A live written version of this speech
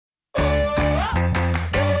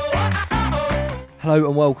Hello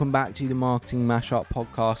and welcome back to the Marketing Mashup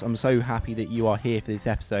podcast. I'm so happy that you are here for this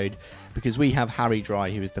episode because we have Harry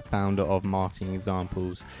Dry, who is the founder of Marketing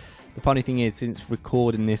Examples. The funny thing is, since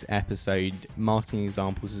recording this episode, Marketing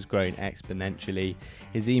Examples has grown exponentially.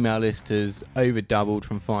 His email list has over doubled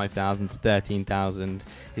from 5,000 to 13,000.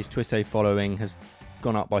 His Twitter following has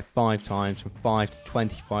gone up by 5 times, from 5 to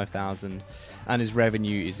 25,000, and his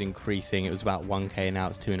revenue is increasing. It was about 1k, now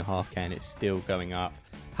it's 2.5k, and it's still going up.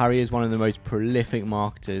 Harry is one of the most prolific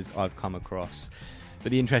marketers I've come across.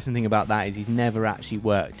 But the interesting thing about that is he's never actually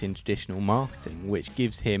worked in traditional marketing, which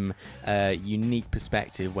gives him a unique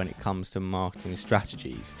perspective when it comes to marketing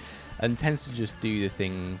strategies, and tends to just do the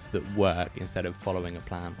things that work instead of following a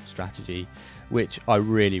plan or strategy, which I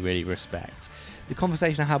really, really respect. The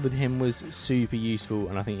conversation I had with him was super useful,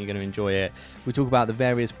 and I think you're going to enjoy it. We talk about the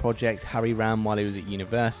various projects Harry ran while he was at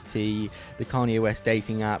university, the Kanye West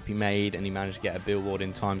dating app he made and he managed to get a billboard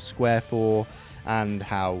in Times Square for, and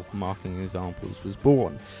how Marketing Examples was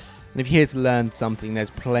born. And if you're here to learn something, there's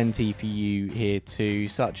plenty for you here too,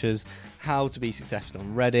 such as how to be successful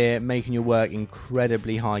on Reddit, making your work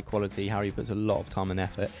incredibly high quality. Harry puts a lot of time and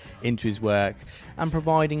effort into his work, and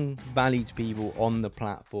providing value to people on the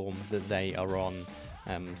platform that they are on,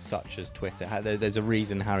 such as Twitter. There's a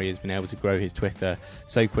reason Harry has been able to grow his Twitter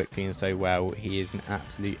so quickly and so well. He is an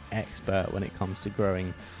absolute expert when it comes to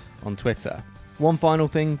growing on Twitter. One final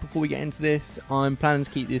thing before we get into this, I'm planning to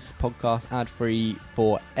keep this podcast ad-free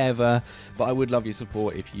forever, but I would love your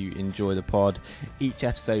support if you enjoy the pod. Each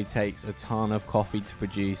episode takes a ton of coffee to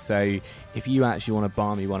produce, so if you actually want to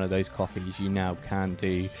buy me one of those coffees, you now can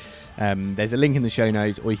do. There's a link in the show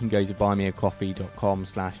notes, or you can go to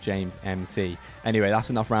buymeacoffee.com/JamesMC. Anyway, that's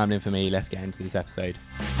enough rambling for me. Let's get into this episode.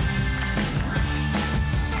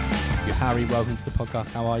 Harry, welcome to the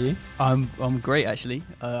podcast. How are you? I'm great, actually.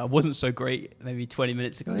 I wasn't so great maybe 20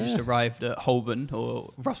 minutes ago. I just arrived at Holborn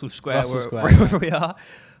or Russell Square, wherever we are.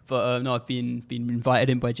 But no, I've been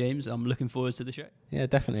invited in by James. I'm looking forward to the show. Yeah,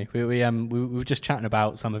 definitely. We were just chatting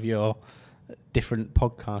about some of your different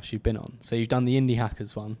podcasts you've been on. So you've done the Indie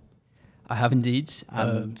Hackers one. I have indeed.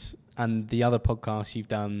 And the other podcasts you've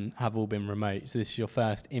done have all been remote. So this is your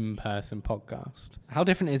first in-person podcast. How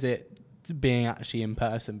different is it being actually in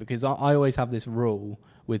person? Because I always have this rule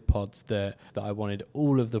with pods that I wanted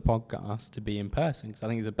all of the podcasts to be in person, because I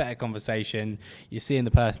think it's a better conversation. You're seeing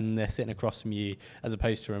the person, they're sitting across from you, as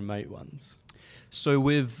opposed to remote ones. So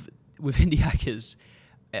with Indie Hackers,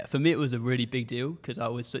 for me it was a really big deal because I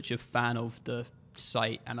was such a fan of the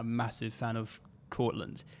site and a massive fan of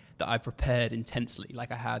Cortland that I prepared intensely.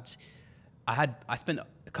 Like I spent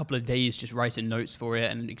a couple of days just writing notes for it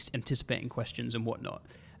and anticipating questions and whatnot.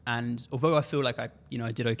 And although I feel like I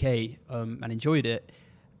did okay and enjoyed it,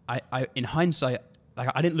 I in hindsight,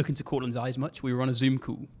 I didn't look into Cortland's eyes much. We were on a Zoom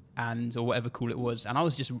call or whatever call it was, and I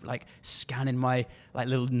was just like scanning my like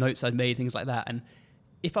little notes I'd made, things like that. And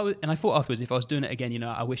I thought afterwards, if I was doing it again,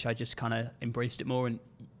 I wish I just kind of embraced it more and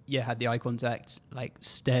had the eye contact, like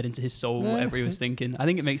stared into his soul, whatever he was thinking. I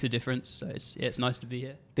think it makes a difference. So it's nice to be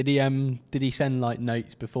here. Did he send like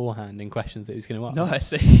notes beforehand and questions that he was going to ask? No, I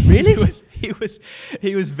see. Really?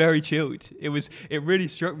 he was very chilled. It really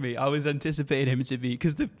struck me. I was anticipating him to be,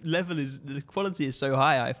 because the quality is so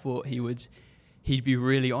high. I thought he'd be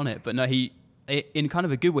really on it, but no, in kind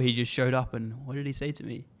of a good way, he just showed up. And what did he say to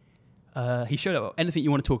me? He showed up. Anything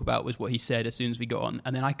you want to talk about was what he said as soon as we got on.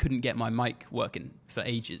 And then I couldn't get my mic working for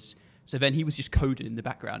ages. So then he was just coding in the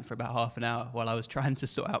background for about half an hour while I was trying to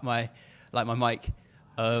sort out my mic.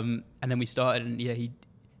 And then we started, and he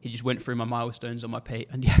just went through my milestones on my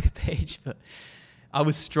Indie Hacker page. But I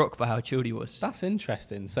was struck by how chilled he was. That's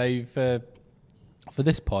interesting. So for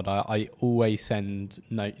this pod, I always send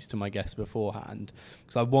notes to my guests beforehand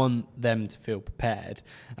because I want them to feel prepared,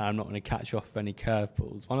 and I'm not going to catch you off any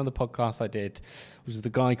curveballs. One of the podcasts I did was with a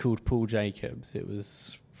guy called Paul Jacobs. It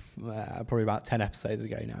was probably about 10 episodes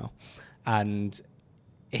ago now, and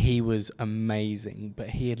he was amazing. But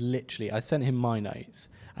he had I sent him my notes,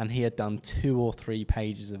 and he had done 2 or 3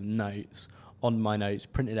 pages of notes on my notes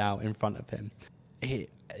printed out in front of him.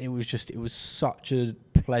 It was such a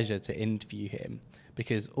pleasure to interview him,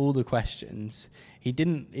 because all the questions,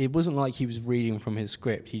 it wasn't like he was reading from his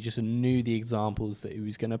script. He just knew the examples that he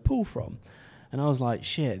was going to pull from. And I was like,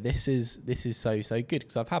 shit, this is so good.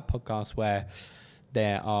 Because I've had podcasts where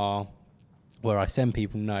I send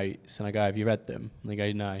people notes and I go, have you read them? And they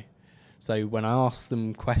go, no. So when I ask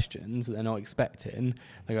them questions that they're not expecting,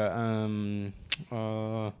 they go,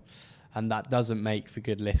 and that doesn't make for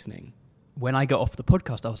good listening. When I got off the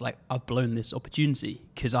podcast, I was like, I've blown this opportunity,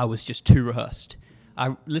 because I was just too rehearsed.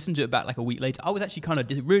 I listened to it back like a week later. I was actually kind of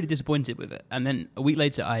really disappointed with it. And then a week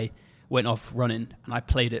later, I went off running, and I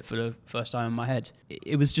played it for the first time in my head.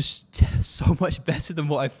 It was just so much better than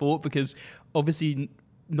what I thought, because obviously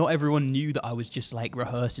not everyone knew that I was just like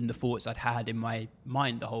rehearsing the thoughts I'd had in my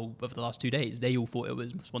mind over the last 2 days. They all thought it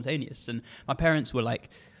was spontaneous, and my parents were like,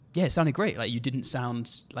 yeah, it sounded great. Like, you didn't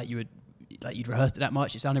sound like you'd rehearsed it that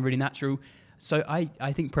much. It sounded really natural. So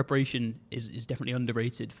I think preparation is definitely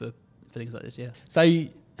underrated for things like this. Yeah. So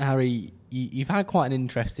Harry, you've had quite an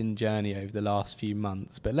interesting journey over the last few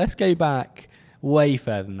months, but let's go back way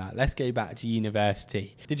further than that. Let's go back to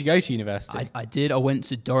university. Did you go to university? I did. I went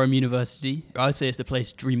to Durham University. I would say it's the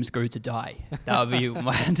place dreams go to die. That would be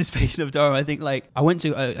my anticipation of Durham. I think, like, I went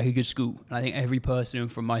to a good school, and I think every person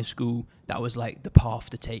from my school, that was like the path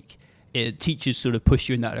to take. Teachers sort of push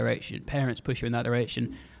you in that direction. Parents push you in that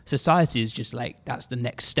direction. Society is just like, that's the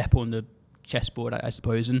next step on the chessboard, I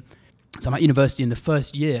suppose. And so I'm at university, in the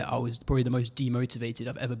first year, I was probably the most demotivated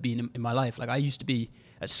I've ever been in my life. Like, I used to be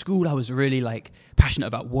at school, I was really like passionate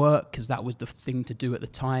about work, because that was the thing to do at the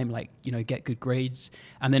time, like, you know, get good grades.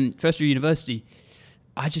 And then first year university,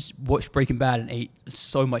 I just watched Breaking Bad and ate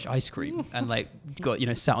so much ice cream and like got, you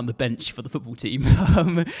know, sat on the bench for the football team.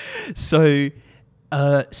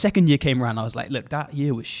 Second year came around, I was like, look, that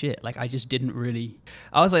year was shit. Like, I just didn't really,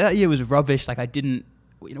 I was like, that year was rubbish. Like, I didn't,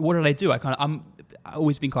 you know, what did I do? I've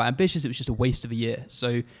always been quite ambitious. It was just a waste of a year.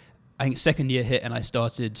 So I think second year hit, and I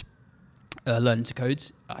started learning to code.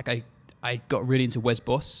 Like, I got really into Wes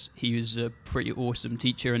Boss. He was a pretty awesome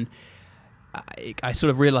teacher, and I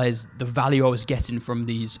sort of realized the value I was getting from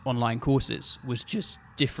these online courses was just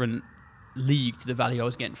different league to the value I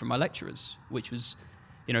was getting from my lecturers, which was,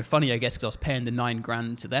 you know, funny, I guess, because I was paying the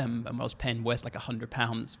 $9,000 to them, and I was paying Wes like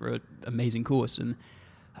 £100 for an amazing course. And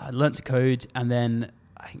I learned to code, and then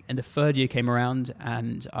and the third year came around,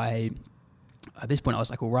 and at this point I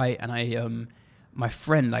was like, all right. And my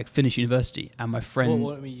friend like finished university, and my friend,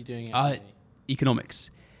 what were you doing at uni?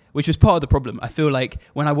 Economics, which was part of the problem. I feel like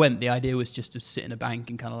when I went, the idea was just to sit in a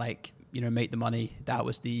bank and kind of like, you know, make the money. That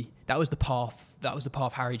was the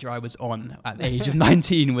path Harry Dry was on at the age of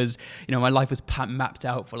 19. Was, you know, my life was mapped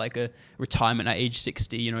out for like a retirement at age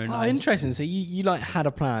 60. You know. Oh, interesting. So you like had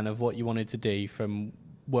a plan of what you wanted to do from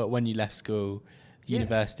when you left school,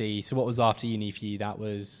 university. Yeah. So what was after uni for you? That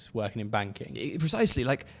was working in banking. Precisely.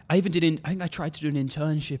 Like, I think I tried to do an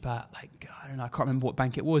internship at, like, I don't know, I can't remember what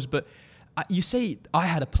bank it was, but you say I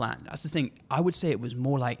had a plan. That's the thing. I would say it was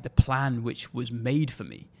more like the plan which was made for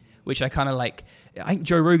me, which I kind of like. I think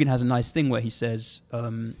Joe Rogan has a nice thing where he says,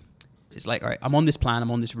 it's like, all right, I'm on this plan,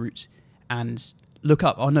 I'm on this route, and look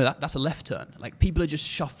up. Oh no, that's a left turn. Like, people are just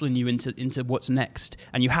shuffling you into what's next,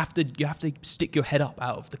 and you have to stick your head up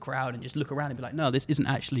out of the crowd and just look around and be like, no, this isn't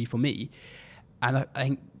actually for me. And I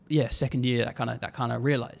think, yeah, second year that kind of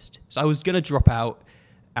realized. So I was gonna drop out,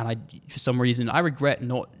 and for some reason I regret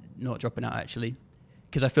not dropping out, actually,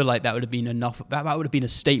 because I feel like that would have been enough. That would have been a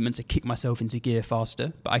statement to kick myself into gear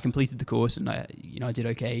faster. But I completed the course, and I did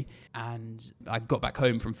okay. And I got back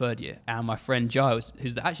home from third year, and my friend Giles,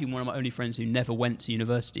 who's actually one of my only friends who never went to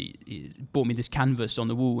university, he bought me this canvas on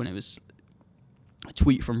the wall, and it was a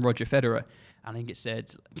tweet from Roger Federer. I think it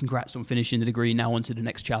said, "Congrats on finishing the degree. Now on to the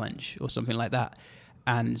next challenge," or something like that.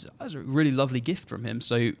 And that was a really lovely gift from him.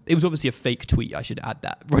 So it was obviously a fake tweet, I should add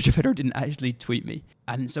that. Roger Federer didn't actually tweet me.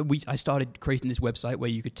 And so I started creating this website where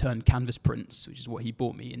you could turn canvas prints, which is what he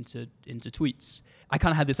bought me, into tweets. I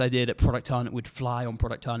kind of had this idea that Product Hunt would fly on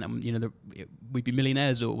Product Hunt, and, you know, we'd be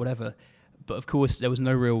millionaires or whatever. But of course, there was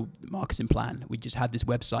no real marketing plan. We just had this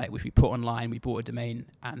website which we put online, we bought a domain,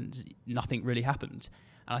 and nothing really happened.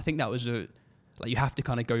 And I think that was you have to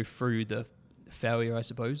kind of go through the failure, I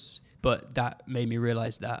suppose. But that made me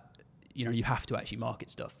realize that, you know, you have to actually market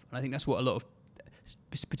stuff. And I think that's what a lot of,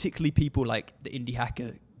 particularly people like the indie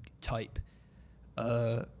hacker type,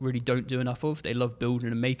 really don't do enough of. They love building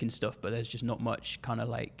and making stuff, but there's just not much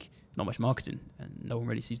marketing, and no one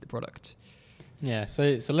really sees the product. Yeah,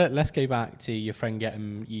 so let's go back to your friend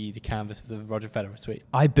getting you the canvas of the Roger Federer tweet.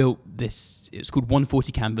 I built this, it's called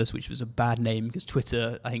 140 Canvas, which was a bad name because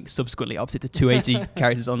Twitter, I think, subsequently upped it to 280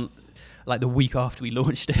 characters on like the week after we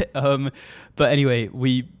launched it. But anyway,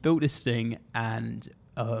 we built this thing, and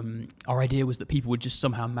our idea was that people would just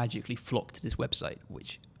somehow magically flock to this website,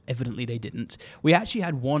 which evidently they didn't. We actually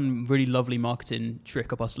had one really lovely marketing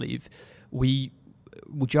trick up our sleeve.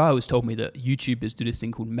 Giles told me that YouTubers do this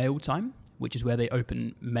thing called mail time, which is where they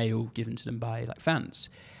open mail given to them by like fans.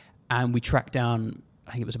 And we tracked down,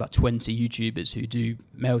 I think it was about 20 YouTubers who do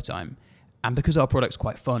mail time. And because our product's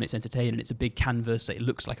quite fun, it's entertaining, it's a big canvas, it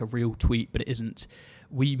looks like a real tweet, but it isn't.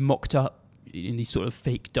 We mocked up in these sort of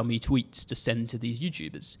fake dummy tweets to send to these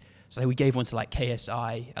YouTubers. So we gave one to like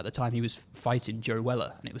KSI at the time. He was fighting Joe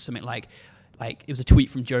Weller, and it was something like it was a tweet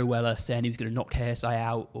from Joe Weller saying he was going to knock KSI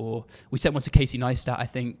out. Or we sent one to Casey Neistat, I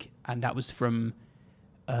think, and that was from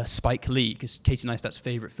Spike Lee, because Casey Neistat's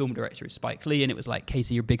favorite film director is Spike Lee, and it was like,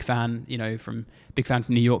 Casey, you're a big fan, from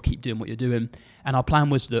New York, keep doing what you're doing. And our plan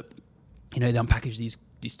was that, they unpackage these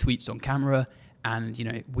tweets on camera,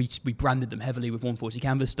 and we branded them heavily with 140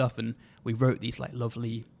 Canvas stuff, and we wrote these like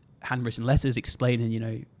lovely handwritten letters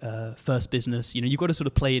explaining, first business. You've got to sort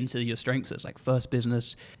of play into your strengths. So it's like first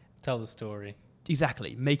business. Tell the story.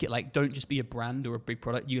 Exactly. Make it like, don't just be a brand or a big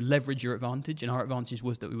product. You leverage your advantage. And our advantage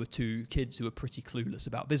was that we were two kids who were pretty clueless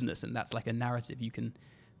about business. And that's like a narrative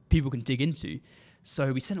people can dig into.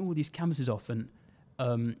 So we sent all these canvases off, and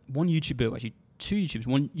one YouTuber, actually two YouTubers,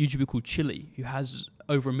 one YouTuber called Chili, who has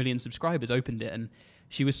over 1 million subscribers, opened it, and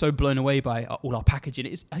she was so blown away by all our packaging.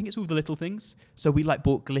 I think it's all the little things. So we like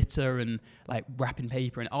bought glitter and like wrapping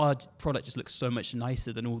paper, and our product just looks so much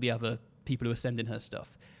nicer than all the other people who were sending her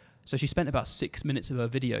stuff. So she spent about 6 minutes of her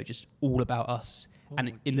video just all about us.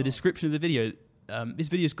 And in the description of the video, this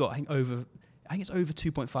video's got, I think it's over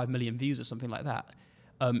 2.5 million views or something like that.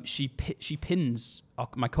 She pins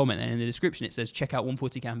my comment, and in the description it says, check out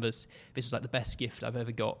 140 Canvas. This was like the best gift I've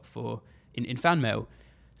ever got in fan mail.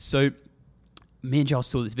 So me and Giles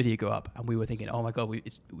saw this video go up, and we were thinking, oh my God,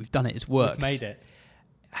 we've done it, it's worked. We've made it.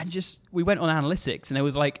 And we went on analytics, and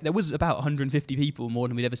there was about 150 people, more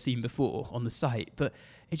than we'd ever seen before on the site, but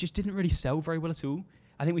it just didn't really sell very well at all.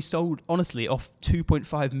 I think we sold, honestly, off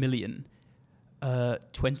 2.5 million,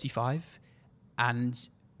 25, and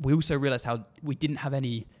we also realized how we didn't have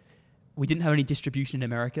any distribution in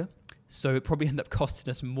America, so it probably ended up costing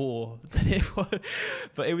us more than it was.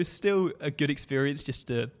 But it was still a good experience just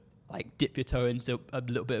to like dip your toe into a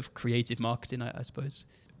little bit of creative marketing, I suppose.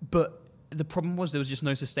 But the problem was there was just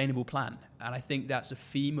no sustainable plan, and I think that's a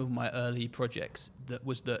theme of my early projects.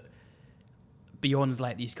 That beyond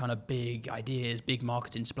like these kind of big ideas, big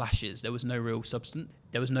marketing splashes, there was no real substance.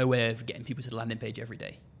 There was no way of getting people to the landing page every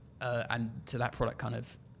day, and so that product kind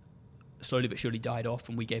of slowly but surely died off,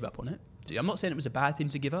 and we gave up on it. So I'm not saying it was a bad thing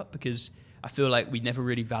to give up, because I feel like we never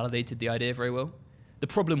really validated the idea very well. The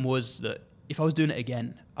problem was that if I was doing it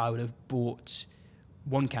again, I would have bought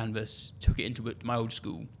one canvas, took it into my old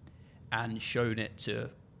school, and shown it to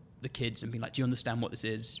the kids and been like, do you understand what this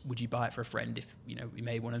is? Would you buy it for a friend if, we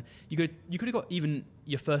may want to? You could have got even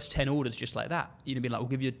your first 10 orders just like that. You'd have been like, we'll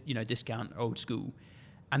give you, discount, old school.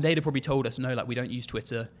 And they'd have probably told us, no, like, we don't use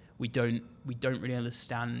Twitter. We don't really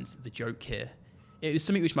understand the joke here. It was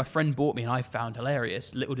something which my friend bought me and I found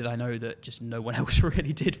hilarious. Little did I know that just no one else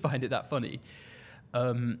really did find it that funny.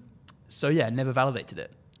 So yeah, never validated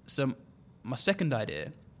it. So my second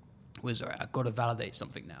idea was, all right, I've got to validate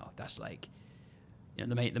something now. That's like,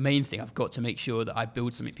 the main thing. I've got to make sure that I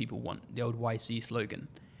build something people want, the old YC slogan.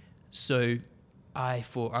 So I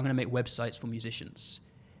thought, I'm going to make websites for musicians.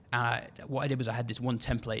 And what I did was I had this one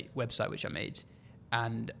template website which I made,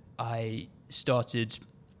 and I started,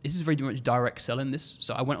 this is very much direct selling this.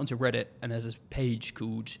 So I went onto Reddit, and there's a page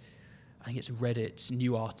called, I think it's Reddit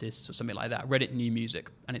New Artists or something like that, Reddit New Music.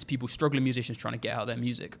 And it's people, struggling musicians trying to get out their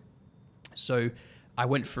music. So I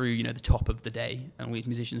went through, the top of the day and all these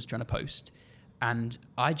musicians trying to post. And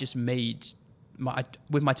I just made,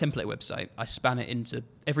 with my template website, I span it into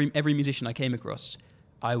every musician I came across.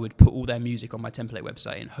 I would put all their music on my template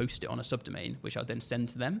website and host it on a subdomain, which I'd then send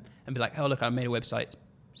to them and be like, oh, look, I made a website.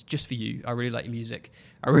 It's just for you. I really like your music.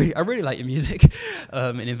 I really like your music,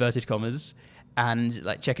 in inverted commas, and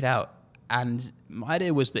like, check it out. And my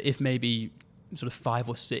idea was that if maybe sort of 5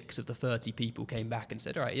 or 6 of the 30 people came back and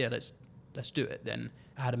said, all right, yeah, let's do it, then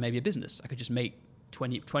I had maybe a business. I could just make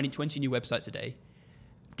 20 new websites a day,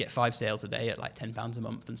 get 5 sales a day at like £10 a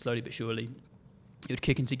month, and slowly but surely it would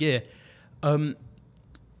kick into gear.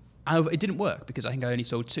 It didn't work because I think I only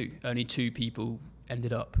sold 2. Only 2 people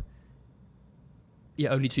ended up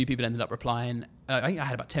replying. I think I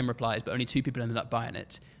had about 10 replies, but only 2 people ended up buying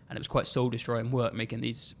it. And it was quite soul-destroying work making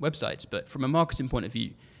these websites. But from a marketing point of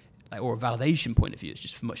view, or a validation point of view, it's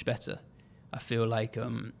just much better. I feel like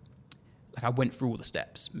I went through all the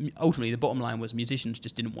steps. Ultimately, the bottom line was musicians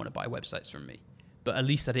just didn't want to buy websites from me. But at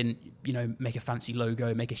least I didn't, make a fancy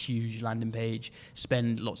logo, make a huge landing page,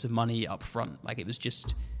 spend lots of money up front. Like, it was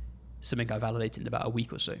just something I validated in about a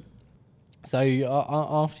week or so. So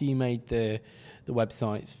after you made the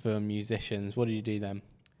websites for musicians, what did you do then?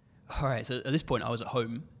 All right, so at this point I was at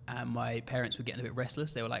home and my parents were getting a bit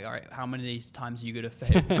restless. They were like, all right, how many times are you going to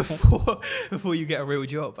fail before you get a real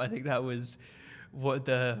job? I think that was what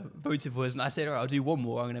the motive was, and I said, all right, I'll do one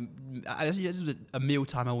more. This was a meal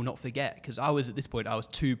time I will not forget, because I was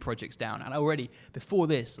 2 projects down, and I already before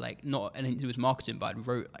this, like, not anything to do with marketing, but I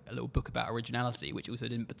wrote like a little book about originality, which also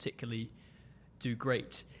didn't particularly do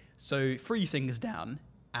great. So 3 things down,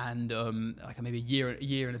 and like maybe a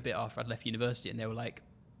year and a bit after I'd left university, and they were like,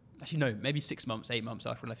 actually no, maybe 6 months, 8 months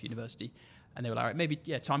after I left university, and they were like, all right, maybe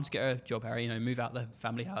time to get a job, Harry, move out the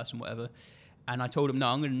family house and whatever. And I told them, no,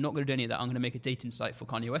 I'm not going to do any of that. I'm going to make a dating site for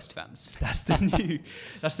Kanye West fans. That's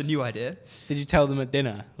the new idea. Did you tell them at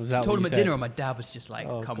dinner? Was that I told them at dinner, and my dad was just like,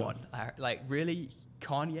 oh, come God. on, like really,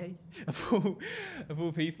 Kanye of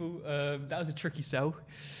all people. That was a tricky sell,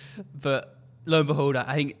 but lo and behold,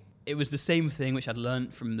 I think it was the same thing which I'd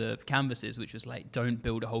learned from the canvases, which was like, don't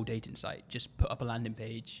build a whole dating site. Just put up a landing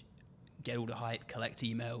page, get all the hype, collect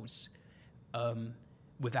emails,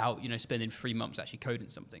 without spending 3 months actually coding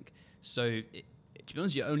something. So to be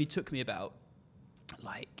honest, it only took me about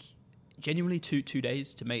like genuinely two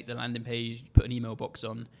days to make the landing page, put an email box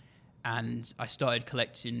on, and I started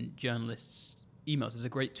collecting journalists' emails. There's a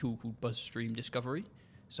great tool called BuzzStream Discovery.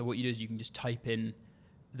 So what you do is you can just type in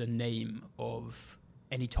the name of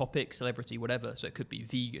any topic, celebrity, whatever. So it could be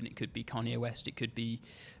vegan, it could be Kanye West, it could be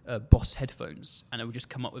Boss headphones, and it will just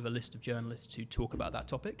come up with a list of journalists who talk about that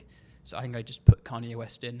topic. So I think I just put Kanye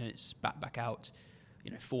West in, and it spat back out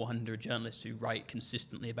 400 journalists who write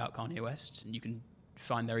consistently about Kanye West, and you can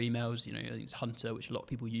find their emails. I think it's Hunter, which a lot of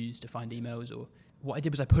people use to find emails. Or what I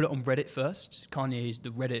did was I put it on Reddit first. Kanye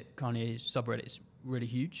subreddit is really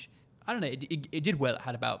huge. I don't know, it did well. It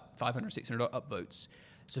had about 500, 600 upvotes.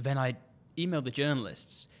 So then I emailed the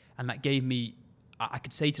journalists, and that gave me, I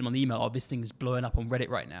could say to them on the email, oh, this thing is blowing up on Reddit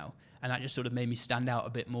right now. And that just sort of made me stand out a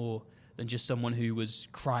bit more than just someone who was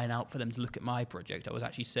crying out for them to look at my project. I was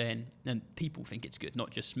actually saying, and people think it's good, not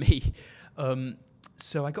just me.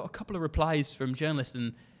 So I got a couple of replies from journalists,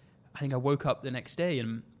 and I think I woke up the next day,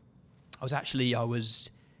 and I was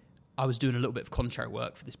doing a little bit of contract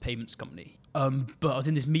work for this payments company. But I was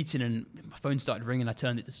in this meeting, and my phone started ringing. I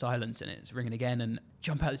turned it to silent, and it was ringing again. And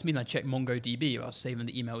jump out of this meeting, I checked MongoDB. I was saving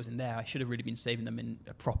the emails in there. I should have really been saving them in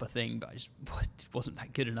a proper thing, but I just wasn't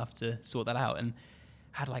that good enough to sort that out. And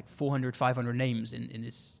had like 400, 500 names in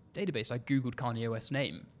this database. I Googled Kanye West's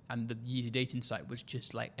name, and the Yeezy dating site was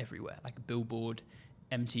just like everywhere, like Billboard,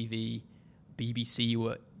 MTV, BBC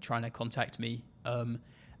were trying to contact me. And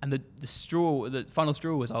the final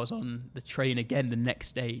straw was I was on the train again the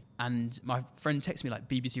next day, and my friend texted me like,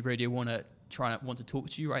 BBC Radio want to talk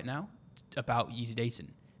to you right now about Yeezy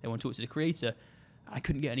dating. They want to talk to the creator. I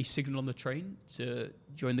couldn't get any signal on the train to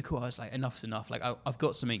join the call. I was like, enough's enough. Like, I've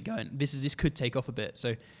got something going. This could take off a bit.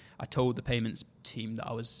 So I told the payments team that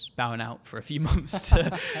I was bowing out for a few months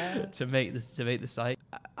to make the site.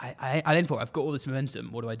 I then thought, I've got all this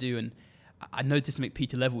momentum. What do I do? And I noticed something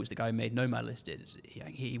Peter Levels, the guy who made Nomad List, did.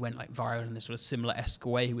 He went like viral in this sort of similar-esque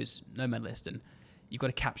way. He was Nomad List, and you've got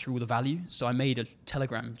to capture all the value. So I made a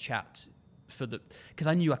Telegram chat because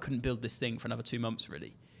I knew I couldn't build this thing for another 2 months,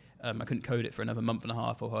 really. I couldn't code it for another month and a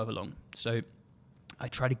half or however long. So I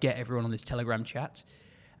tried to get everyone on this Telegram chat,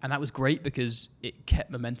 and that was great because it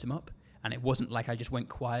kept momentum up, and it wasn't like I just went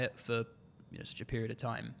quiet for such a period of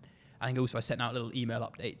time. I think also I sent out little email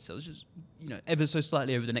updates. So it was just ever so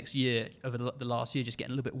slightly over the next year, over the last year, just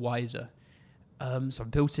getting a little bit wiser. So I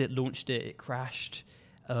built it, launched it, it crashed.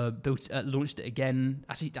 Launched it again.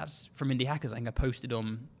 Actually, that's from Indie Hackers. I think I posted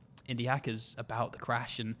on Indie Hackers about the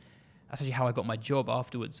crash, and that's actually how I got my job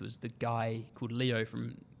afterwards. Was the guy called Leo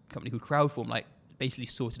from a company called Crowdform, like basically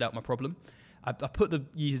sorted out my problem. I put the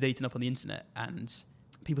user dating up on the internet, and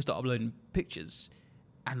people start uploading pictures,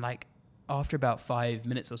 and like after about 5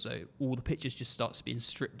 minutes or so, all the pictures just starts being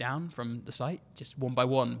stripped down from the site, just one by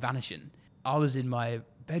one vanishing. I was in my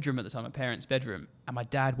bedroom at the time, my parents' bedroom, and my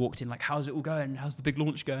dad walked in like, how's it all going? How's the big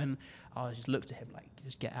launch going? I just looked at him like,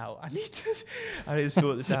 just get out. I need to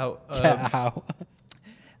sort this out. Get out.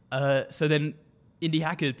 So then Indie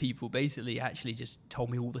Hacker people basically actually just told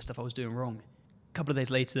me all the stuff I was doing wrong. A couple of days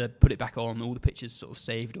later, put it back on, all the pictures sort of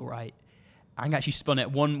saved all right. I think I actually spun it.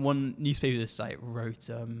 One newspaper this site wrote,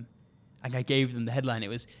 I think I gave them the headline. It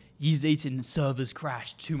was, Yeezy dating servers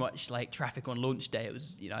crashed, too much like traffic on launch day. It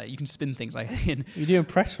was, you can spin things like that. You're doing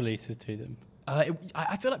press releases to them?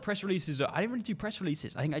 I feel like press releases, I didn't really do press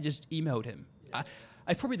releases. I think I just emailed him.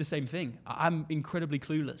 I probably the same thing. I'm incredibly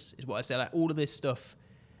clueless, is what I say. Like all of this stuff,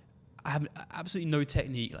 I have absolutely no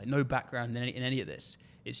technique, like no background in any of this.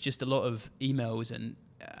 It's just a lot of emails and,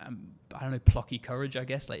 I don't know, plucky courage, I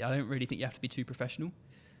guess. Like I don't really think you have to be too professional.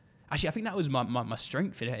 Actually, I think that was my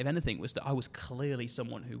strength, if anything, was that I was clearly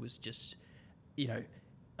someone who was just,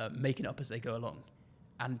 making it up as they go along.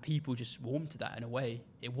 And people just warmed to that in a way.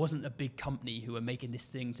 It wasn't a big company who were making this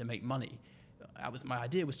thing to make money. My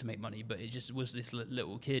idea was to make money, but it just was this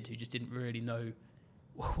little kid who just didn't really know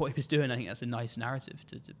what he was doing. I think that's a nice narrative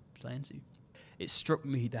to play into. It struck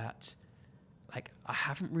me that, like, I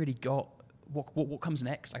haven't really got what comes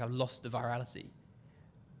next. Like, I've lost the virality.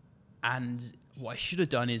 And what I should have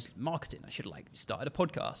done is marketing. I should have, like, started a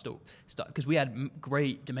podcast because we had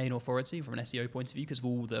great domain authority from an SEO point of view because of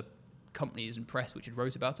all the companies and press which had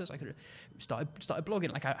wrote about us. I could have started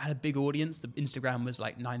blogging. Like, I had a big audience. The Instagram was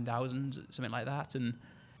like 9,000, something like that, and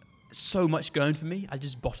so much going for me. I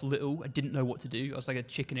just bottled it all. I didn't know what to do. I was like a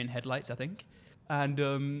chicken in headlights, I think.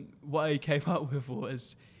 And what I came up with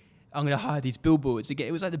was, I'm going to hire these billboards. Again,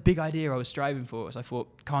 it was like the big idea I was striving for. So I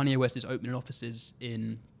thought Kanye West is opening offices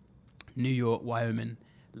in New York, Wyoming,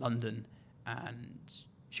 London, and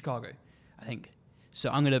Chicago, I think. So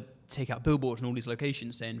I'm going to take out billboards in all these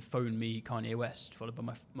locations saying, phone me Kanye West, followed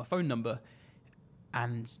by my phone number.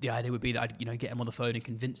 And the idea would be that I'd get him on the phone and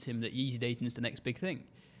convince him that easy dating is the next big thing.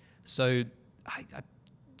 So I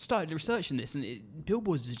started researching this, and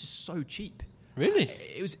billboards is just so cheap. Really?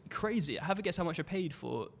 It was crazy. Have a guess how much I paid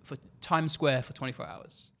for Times Square for 24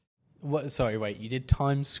 hours. What? Sorry, wait. You did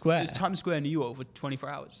Times Square? It was Times Square in New York for 24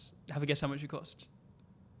 hours. Have a guess how much it cost?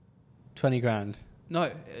 20 grand. No,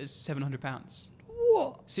 it was £700.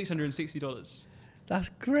 What? $660. That's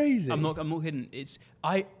crazy. I'm not kidding.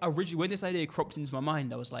 I originally, when this idea cropped into my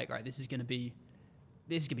mind, I was like, right, this is gonna be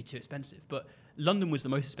too expensive. But London was the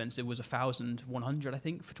most expensive, was 1,100, I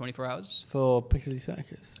think, for 24 hours. For Piccadilly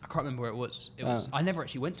Circus? I can't remember where it was. I never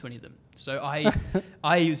actually went to any of them. So I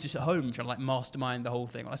was just at home trying to, like, mastermind the whole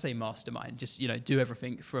thing. When I say mastermind, just, do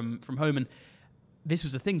everything from home. And this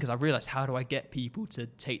was the thing, because I realized, how do I get people to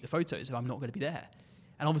take the photos if I'm not going to be there?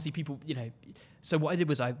 And obviously people, so what I did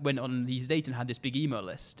was I went on these dates and had this big email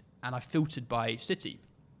list, and I filtered by city.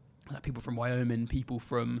 Like, people from Wyoming, people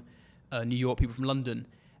from New York, people from London,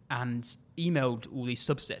 and emailed all these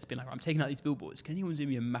subsets, being like, I'm taking out these billboards. Can anyone do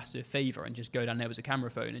me a massive favor and just go down there with a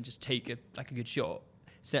camera phone and just take a good shot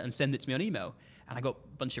and send it to me on email? And I got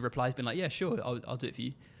a bunch of replies being like, yeah, sure, I'll do it for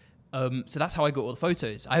you. So that's how I got all the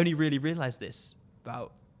photos. I only really realized this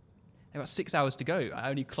about 6 hours to go. I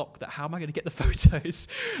only clocked that, how am I going to get the photos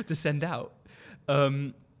to send out?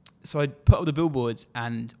 So I put up the billboards,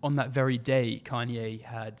 and on that very day, Kanye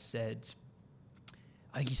had said,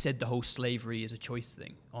 I think he said the whole slavery is a choice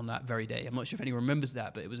thing on that very day. I'm not sure if anyone remembers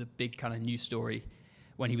that, but it was a big kind of news story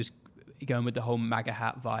when he was going with the whole MAGA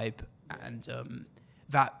hat vibe, and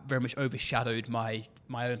that very much overshadowed my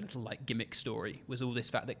own little, like, gimmick story, was all this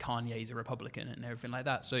fact that Kanye is a Republican and everything like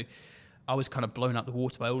that. So I was kind of blown out the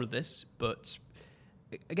water by all of this. But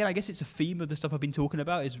again, I guess it's a theme of the stuff I've been talking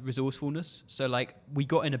about, is resourcefulness. So, like, we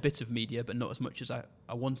got in a bit of media, but not as much as I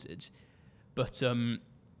wanted. But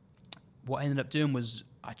what I ended up doing was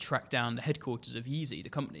I tracked down the headquarters of Yeezy, the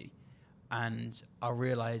company, and I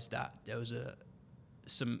realized that there was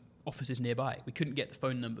some offices nearby. We couldn't get the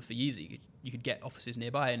phone number for Yeezy. You could get offices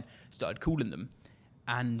nearby, and started calling them.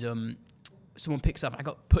 And someone picks up, and I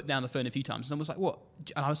got put down the phone a few times, and someone was like, what?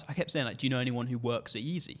 And I kept saying, like, do you know anyone who works at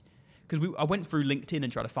Yeezy? Because I went through LinkedIn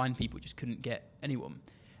and tried to find people, just couldn't get anyone.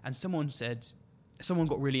 And someone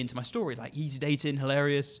got really into my story, like, easy dating,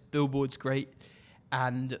 hilarious, billboards, great.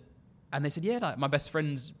 And they said, yeah, like, my best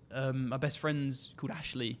friend's called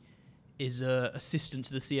Ashley, is assistant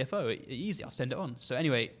to the CFO at Yeezy. I'll send it on. So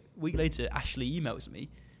anyway, a week later, Ashley emails me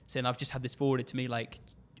saying, I've just had this forwarded to me, like,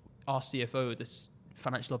 our CFO, this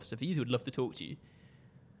financial officer for Yeezy, would love to talk to you.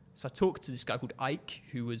 So I talked to this guy called Ike,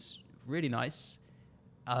 who was really nice.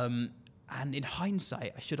 And in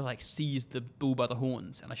hindsight, I should have, like, seized the bull by the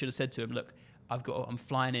horns, and I should have said to him, look, I'm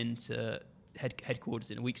flying into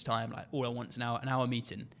headquarters in a week's time. Like, all I want is an hour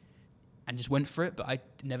meeting. And just went for it, but I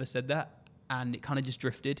never said that, and it kind of just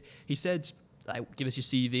drifted. He said, like, give us your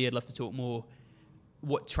CV, I'd love to talk more.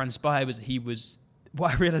 What transpired was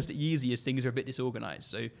what I realized at Yeezy is things are a bit disorganized.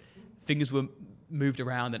 So things were moved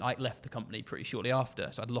around, and Ike left the company pretty shortly after,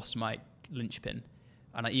 so I'd lost my linchpin.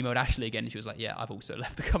 And I emailed Ashley again, and she was like, yeah, I've also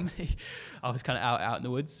left the company. I was kind of out in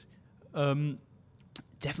the woods.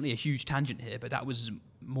 Definitely a huge tangent here, but that was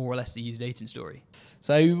more or less the Yeezy dating story.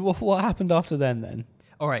 So what happened after then?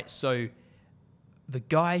 All right, so the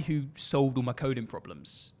guy who solved all my coding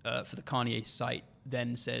problems for the Kanye site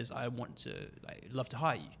then says, I want to, love to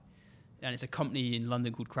hire you. And it's a company in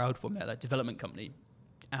London called Crowdform, they're a development company.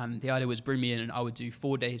 And the idea was bring me in, and I would do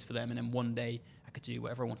 4 days for them, and then 1 day I could do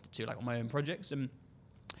whatever I wanted to, like, on my own projects. And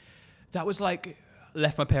that was like,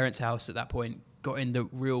 left my parents' house at that point, got in the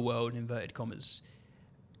real world, in inverted commas.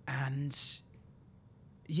 And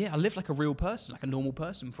yeah, I lived like a real person, like a normal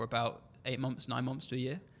person, for about 8 months, 9 months to a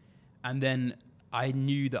year. And then I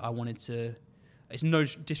knew that I wanted to, it's no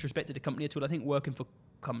disrespect to the company at all. I think working for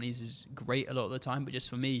companies is great a lot of the time, but just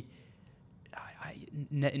for me,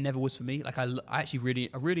 it never was for me. Like I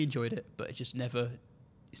really enjoyed it, but it's never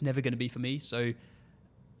going to be for me. So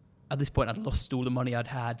at this point, I'd lost all the money I'd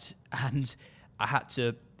had, and I had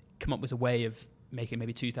to come up with a way of making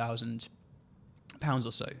maybe £2,000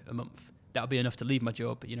 or so a month. That would be enough to leave my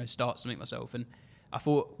job, start something myself. And I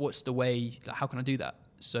thought, what's the way? Like, how can I do that?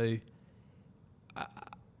 So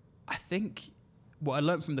I think what I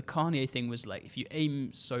learned from the Kanye thing was, like, if you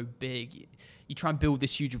aim so big, you try and build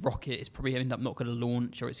this huge rocket, it's probably end up not going to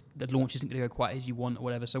launch, or the launch isn't going to go quite as you want or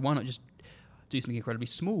whatever. So why not just do something incredibly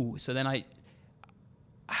small? So then I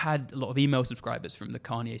had a lot of email subscribers from the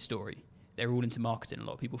Kanye story. They were all into marketing. A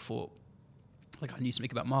lot of people thought, like, I knew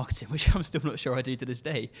something about marketing, which I'm still not sure I do to this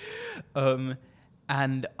day.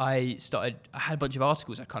 And I had a bunch of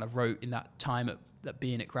articles I kind of wrote in that time at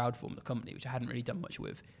being at Crowdform, the company, which I hadn't really done much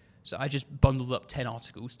with. So I just bundled up 10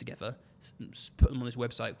 articles together, put them on this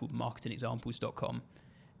website called marketingexamples.com,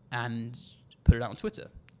 and put it out on Twitter.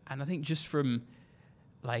 And I think just from,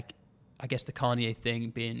 like, I guess the Kanye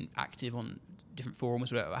thing, being active on different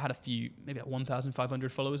forums, I had a few, maybe like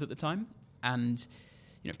 1,500 followers at the time, and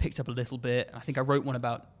picked up a little bit. I think I wrote one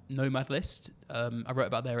about Nomad List. I wrote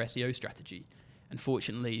about their SEO strategy.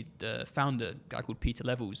 Unfortunately, the founder, a guy called Peter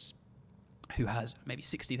Levels, who has maybe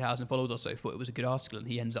 60,000 followers or so, thought it was a good article, and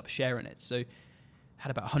he ends up sharing it. So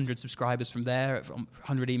had about 100 subscribers from there, from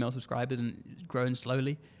 100 email subscribers, and growing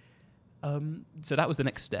slowly. So that was the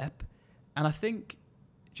next step. And I think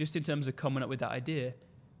just in terms of coming up with that idea,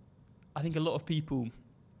 I think a lot of people,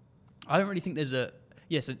 I don't really think there's so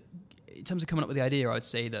in terms of coming up with the idea, I would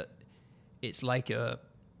say that it's like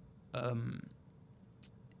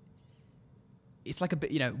it's like a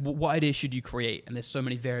bit, what idea should you create? And there's so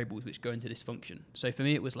many variables which go into this function. So for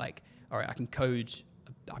me, it was like, all right, I can code,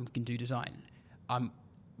 I can do design. I'm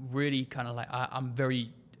really kind of like, I'm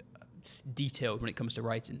very detailed when it comes to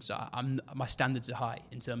writing. So my standards are high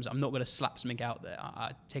in terms of, I'm not going to slap something out there.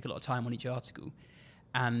 I take a lot of time on each article.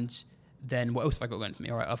 And then what else have I got going for me?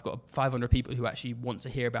 All right, I've got 500 people who actually want to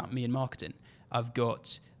hear about me and marketing. I've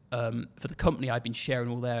got, for the company, I've been sharing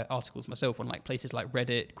all their articles myself on like places like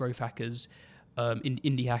Reddit, Growth Hackers,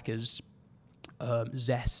 Indie Hackers,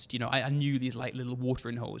 Zest. I knew these like little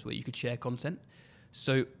watering holes where you could share content.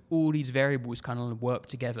 So all these variables kind of work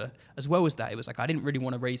together. As well as that, it was like I didn't really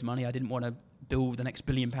want to raise money. I didn't want to build the next £1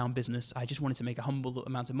 billion business. I just wanted to make a humble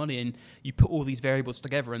amount of money. And you put all these variables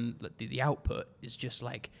together, and the output is just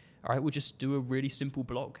like, all right, we'll just do a really simple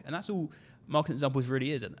blog. And that's all Marketing Examples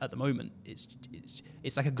really is at the moment.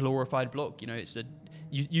 It's like a glorified blog. It's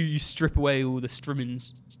you strip away all the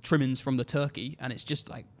trimmings from the turkey, and it's just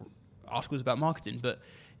like articles about marketing, but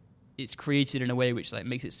it's created in a way which like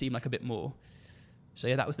makes it seem like a bit more. So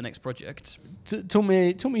yeah, that was the next project. Talk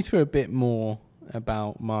me through a bit more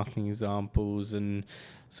about Marketing Examples, and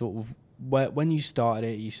sort of when you started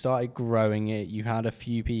it, you started growing it. You had a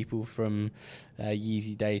few people from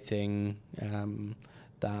Yeezy Dating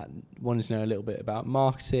that wanted to know a little bit about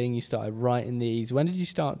marketing. You started writing these. When did you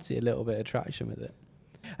start to see a little bit of traction with it?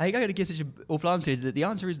 I think I'm going to give such an awful answer. The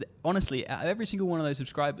answer is that, honestly, out of every single one of those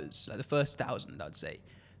subscribers, like the first 1,000, I'd say,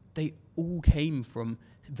 they all came from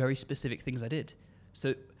very specific things I did.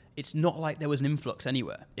 So it's not like there was an influx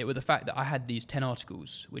anywhere. It was the fact that I had these 10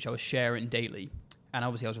 articles, which I was sharing daily, and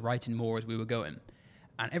obviously I was writing more as we were going.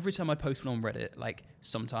 And every time I posted on Reddit, like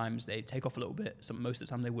sometimes they'd take off a little bit, most of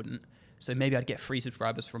the time they wouldn't. So maybe I'd get 3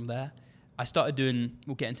 subscribers from there. I started doing,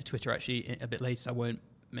 we'll get into Twitter actually a bit later, so I won't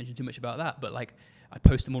mention too much about that, but like I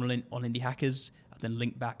post them on Indie Hackers, I then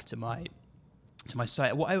link back to my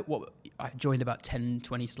site. I joined about 10,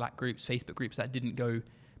 20 Slack groups, Facebook groups that didn't go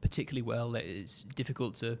particularly well. It's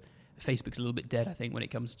difficult to, Facebook's a little bit dead, I think, when it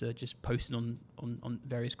comes to just posting on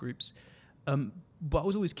various groups. What I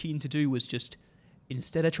was always keen to do was just,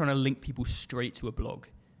 instead of trying to link people straight to a blog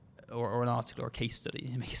or an article or a case study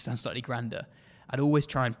and make it sound slightly grander, I'd always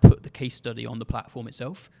try and put the case study on the platform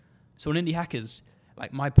itself. So on Indie Hackers,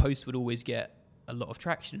 like my posts would always get a lot of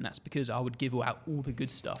traction, and that's because I would give out all the good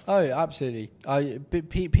stuff. Oh, absolutely.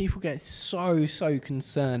 People get so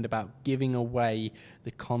concerned about giving away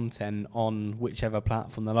the content on whichever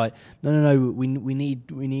platform. They're like, no, we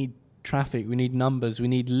need traffic, we need numbers, we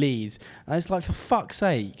need leads. And it's like, for fuck's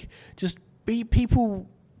sake, just people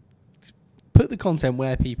put the content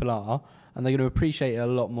where people are, and they're going to appreciate it a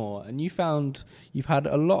lot more. And you've had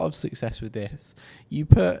a lot of success with this. You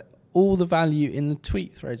put all the value in the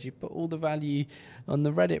tweet thread, you put all the value on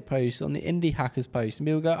the Reddit post, on the Indie Hackers post, and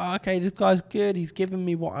people go, oh, okay, this guy's good, he's giving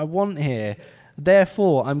me what I want here.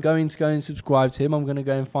 Therefore, I'm going to go and subscribe to him. I'm going to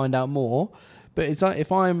go and find out more. But it's like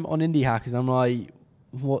if I'm on Indie Hackers, I'm like,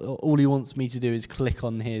 what? All he wants me to do is click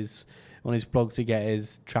on his blog to get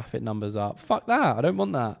his traffic numbers up. Fuck that! I don't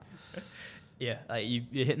want that. Yeah, you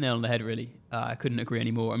hit the nail on the head, really. I couldn't agree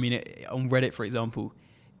anymore. I mean, on Reddit, for example,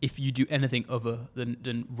 if you do anything other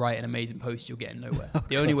than write an amazing post, you're getting nowhere.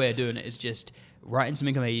 The only way of doing it is just writing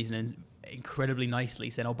something amazing and incredibly nicely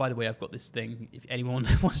saying, oh, by the way, I've got this thing, if anyone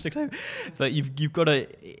wants to go. But you've got to,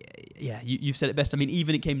 you've said it best. I mean,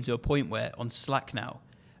 even it came to a point where on Slack now,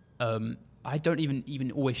 I don't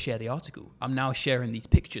even always share the article. I'm now sharing these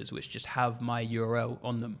pictures which just have my URL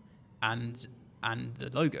on them and the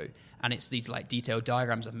logo. And it's these like detailed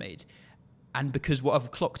diagrams I've made. And because what I've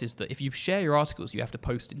clocked is that if you share your articles, you have to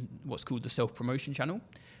post in what's called the self-promotion channel.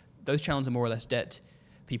 Those channels are more or less dead.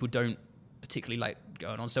 People don't particularly like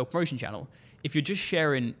going on self-promotion channel. If you're just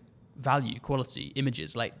sharing value, quality,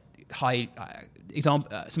 images, like high some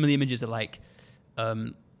of the images are like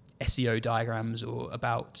SEO diagrams or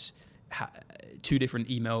about two different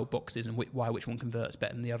email boxes and why which one converts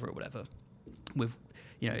better than the other or whatever, with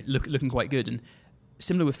looking quite good. And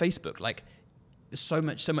similar with Facebook, like so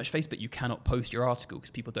much Facebook you cannot post your article because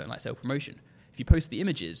people don't like self-promotion. If you post the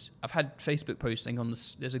images, I've had Facebook posting on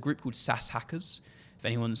this. There's a group called SaaS Hackers. If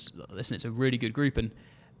anyone's listening, it's a really good group, and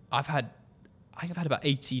I think I've had about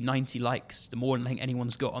 80, 90 likes, the more than I think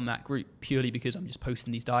anyone's got on that group, purely because I'm just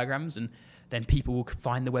posting these diagrams, and then people will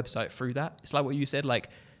find the website through that. It's like what you said, like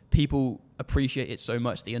people appreciate it so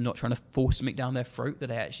much that you're not trying to force something down their throat, that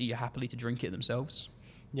they actually are happily to drink it themselves.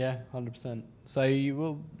 Yeah, 100%. So you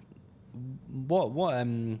will. What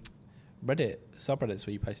Reddit subreddits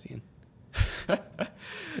were you posting in?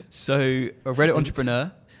 So a Reddit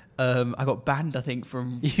entrepreneur. I got banned, I think,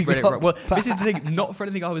 from Reddit. Well, this is the thing. Not for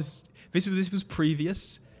anything. This was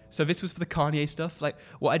previous. So this was for the Kanye stuff. Like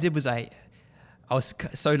what I did was I was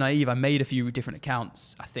so naive. I made a few different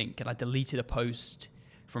accounts, I think, and I deleted a post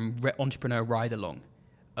from Entrepreneur Ride Along,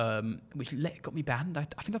 which got me banned. I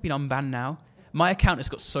think I've been unbanned now. My account has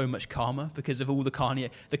got so much karma because of all the Kanye.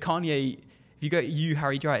 The Kanye, if you go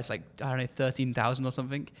Harry Dry, it's like, I don't know, 13,000 or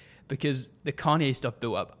something. Because the Kanye stuff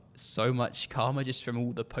built up so much karma just from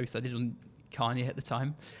all the posts I did on Kanye at the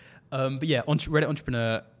time. But yeah, Reddit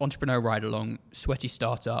Entrepreneur Ride Along, Sweaty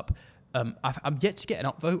Startup. I'm yet to get an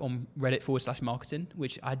upvote on Reddit /marketing,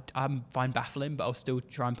 which I find baffling, but I'll still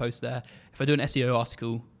try and post there. If I do an SEO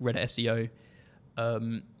article, Reddit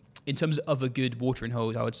SEO. In terms of other good watering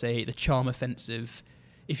holes, I would say the Charm Offensive.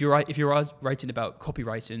 If you're writing about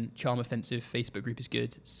copywriting, Charm Offensive Facebook group is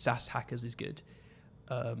good. SaaS Hackers is good.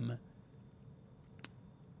 Let me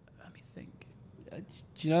think. Do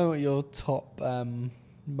you know what your top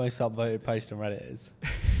most upvoted post on Reddit is?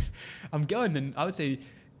 I'm going, then I would say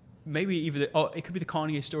maybe either it could be the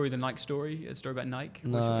Kanye story, the Nike story, a story about Nike.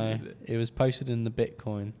 No, it was posted in the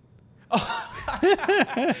Bitcoin.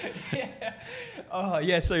 Yeah. Oh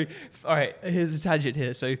yeah. So all right, here's a tangent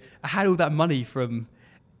here. So I had all that money from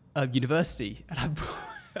university, and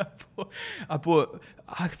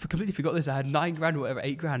I completely forgot this. I had $9,000 or whatever,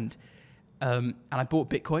 $8,000, and I bought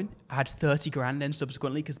Bitcoin. I had 30 grand then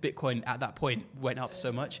subsequently because Bitcoin at that point went up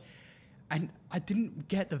so much, and I didn't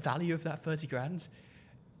get the value of that 30 grand.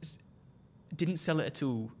 Didn't sell it at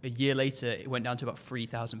all. A year later, it went down to about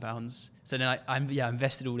 £3,000. So then I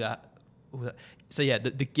invested all that. So yeah,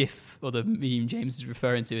 the GIF or the meme James is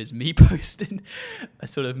referring to is me posting a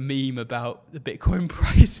sort of meme about the Bitcoin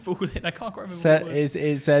price falling. I can't quite remember what it was.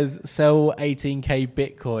 It says sell 18k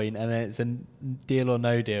Bitcoin, and then it's a deal or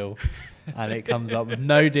no deal, and it comes up with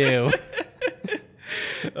no deal.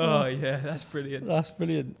 Oh yeah, that's brilliant. That's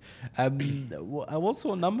brilliant. What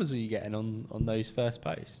sort of numbers were you getting on those first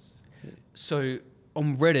posts? So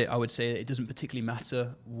on Reddit, I would say it doesn't particularly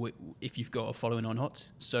matter if you've got a following or not.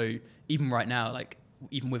 So even right now, like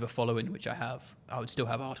even with a following, which I would still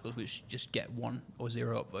have articles which just get 1 or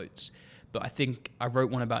 0 upvotes. But I think I wrote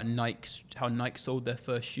one about how Nike sold their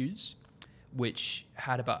first shoes, which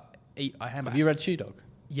had about 8. Have you read Shoe Dog?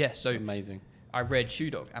 Yeah, so amazing. I read Shoe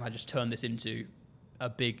Dog, and I just turned this into a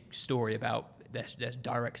big story about their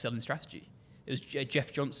direct selling strategy. It was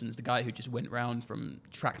Jeff Johnson's the guy who just went round from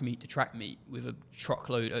track meet to track meet with a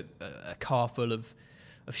truckload, a car full of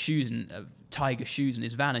shoes and Tiger shoes in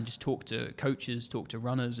his van, and just talked to coaches, talked to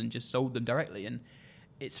runners, and just sold them directly. And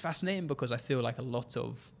it's fascinating because I feel like a lot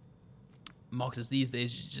of marketers these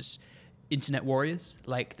days are just internet warriors.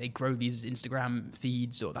 Like they grow these Instagram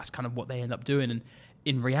feeds, or that's kind of what they end up doing. And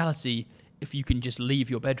in reality, if you can just leave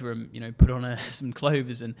your bedroom, put on some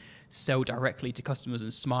clothes and sell directly to customers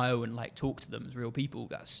and smile and like talk to them as real people,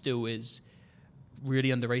 that still is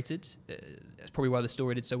really underrated. That's probably why the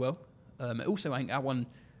story did so well. Also, I think that one,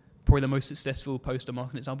 probably the most successful post on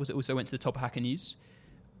Marketing Examples, it also went to the top of Hacker News.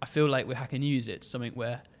 I feel like with Hacker News, it's something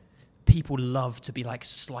where people love to be like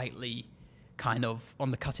slightly kind of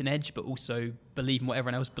on the cutting edge, but also believe in what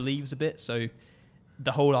everyone else believes a bit. So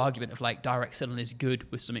the whole argument of like direct selling is good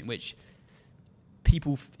with something which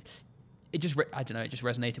people, it just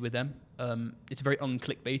resonated with them. It's very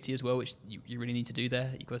unclickbaity as well, which you really need to do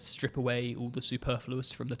there. You've got to strip away all the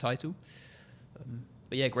superfluous from the title.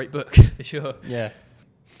 But yeah, great book for sure. Yeah.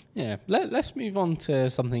 Let's move on to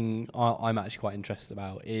something I'm actually quite interested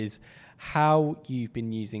about, is how you've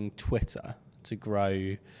been using Twitter to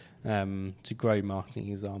grow Marketing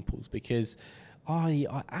Examples, because I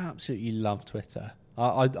absolutely love Twitter.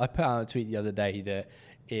 I put out a tweet the other day that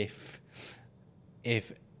if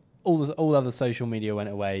all other social media went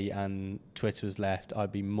away and Twitter was left,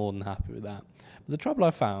 I'd be more than happy with that. But the trouble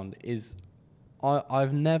I found is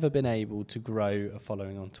I've never been able to grow a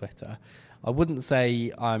following on Twitter. I wouldn't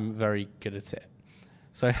say I'm very good at it.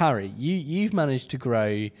 So Harry, you've managed to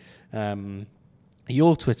grow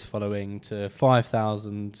your Twitter following to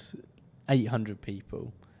 5,800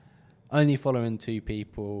 people, only following 2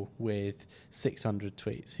 people with 600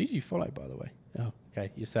 tweets. Who do you follow, by the way? Oh,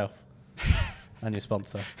 okay, yourself. And your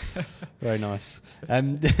sponsor. Very nice. Tell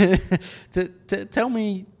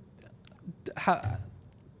me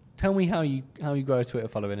how you grow a Twitter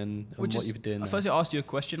following and what you've been doing. First, I asked you a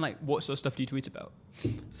question, like, what sort of stuff do you tweet about?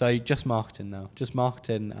 So just marketing now, just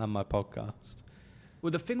marketing and my podcast. Well,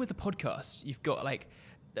 the thing with the podcast, you've got like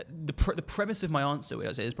the premise of my answer, which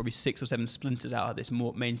I say is probably 6 or 7 splinters out of this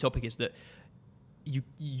more main topic, is that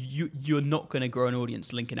you're not going to grow an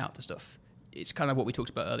audience linking out to stuff. It's kind of what we talked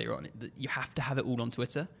about earlier on. That you have to have it all on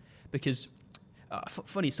Twitter, because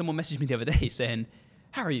funny, someone messaged me the other day saying,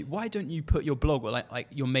 Harry, why don't you put your blog or like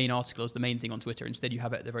your main article as the main thing on Twitter? Instead, you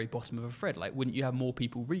have it at the very bottom of a thread. Like, wouldn't you have more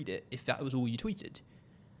people read it if that was all you tweeted?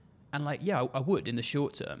 And like, yeah, I would in the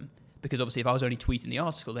short term, because obviously if I was only tweeting the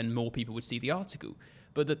article, then more people would see the article.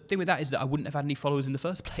 But the thing with that is that I wouldn't have had any followers in the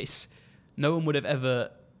first place. No one would have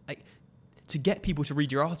ever... to get people to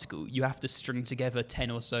read your article, you have to string together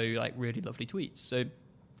 10 or so like really lovely tweets. So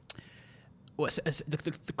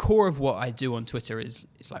the core of what I do on Twitter is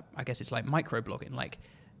it's like microblogging. Like,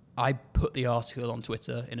 I put the article on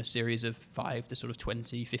Twitter in a series of 5 to sort of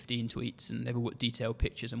 20, 15 tweets, and they've all got detailed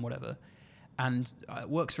pictures and whatever. And it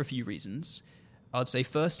works for a few reasons. I'd say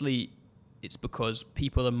firstly, it's because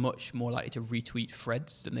people are much more likely to retweet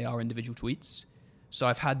threads than they are individual tweets. So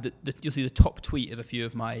I've had you'll see the top tweet of a few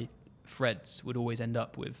of my threads would always end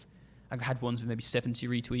up with, I've had ones with maybe 70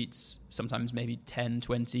 retweets, sometimes maybe 10,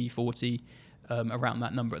 20, 40, around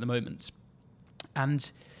that number at the moment. And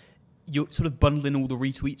you're sort of bundling all the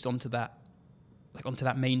retweets onto that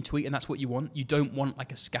main tweet, and that's what you want. You don't want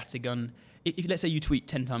like a scattergun. If let's say you tweet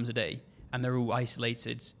 10 times a day and they're all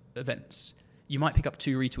isolated events, you might pick up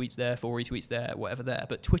 2 retweets there, 4 retweets there, whatever there,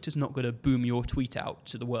 but Twitter's not going to boom your tweet out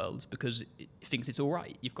to the world because it thinks it's all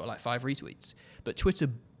right. You've got like 5 retweets. But Twitter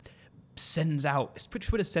sends out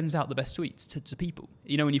the best tweets to people.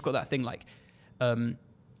 You know, when you've got that thing like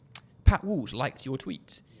Pat Walsh liked your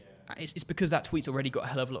tweet. Yeah. It's because that tweet's already got a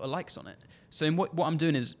hell of a lot of likes on it. So what I'm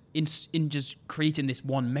doing is in just creating this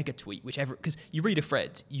one mega tweet, because you read a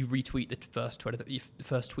thread, you retweet the first tweet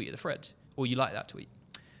of the thread, or you like that tweet.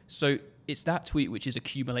 So it's that tweet which is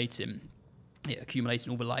accumulating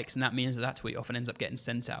all the likes, and that means that tweet often ends up getting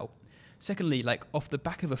sent out. Secondly, like off the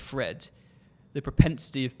back of a thread, the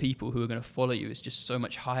propensity of people who are going to follow you is just so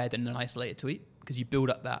much higher than an isolated tweet, because you build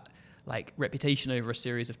up that like reputation over a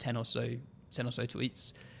series of 10 or so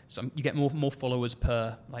tweets. So you get more followers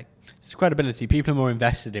per like. It's credibility. People are more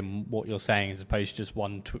invested in what you're saying as opposed to just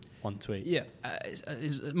one tweet. Yeah,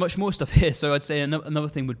 there's much more stuff here. So I'd say another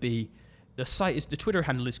thing would be the Twitter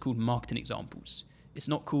handle is called Marketing Examples. It's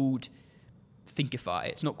not called Thinkify.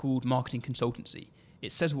 It's not called Marketing Consultancy.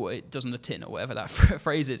 It says what it does on the tin or whatever that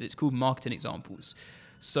phrase is. It's called Marketing Examples.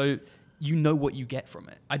 So you know what you get from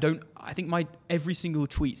it. I think my every single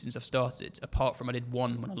tweet since I've started, apart from I did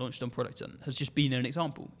one when I launched on Product Hunt, has just been an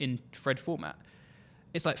example in thread format.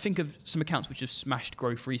 It's like, think of some accounts which have smashed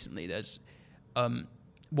growth recently. There's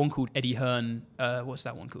one called Eddie Hearn. What's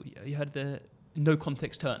that one called? You heard the No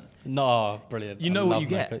Context Turn? No, brilliant. You know what you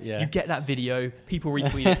get. You get that video. People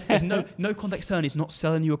retweet it. There's no Context Turn. He's not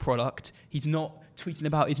selling you a product. He's not tweeting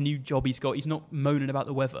about his new job he's got. He's not moaning about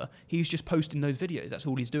the weather. He's just posting those videos. That's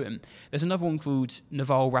all he's doing. There's another one called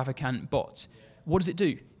Naval Ravikant Bot. What does it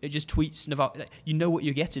do? It just tweets Naval. You know what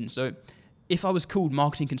you're getting. So if I was called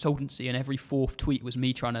Marketing Consultancy and every 4th tweet was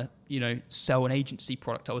me trying to, sell an agency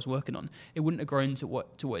product I was working on, it wouldn't have grown to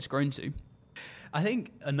what it's grown to. I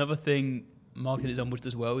think another thing Marketing Examples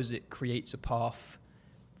does well is it creates a path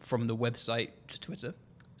from the website to Twitter.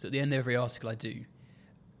 So at the end of every article I do,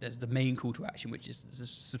 there's the main call to action, which is to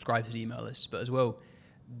subscribe to the email list. But as well,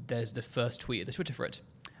 there's the first tweet of the Twitter thread.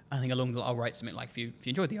 I think along the, I'll write something like, if you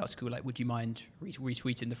enjoyed the article, like, would you mind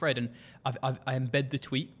retweeting the thread? And I embed the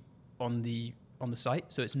tweet on the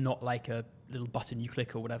site, so it's not like a little button you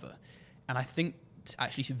click or whatever. And I think to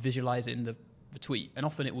actually visualize it in the tweet, and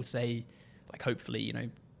often it will say, like, hopefully,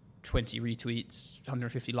 20 retweets,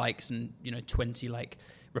 150 likes, and 20 like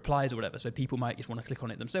replies or whatever. So people might just want to click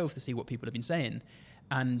on it themselves to see what people have been saying,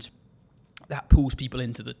 and that pulls people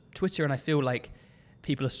into the Twitter. And I feel like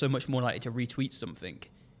people are so much more likely to retweet something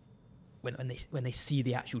when they see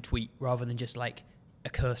the actual tweet rather than just like a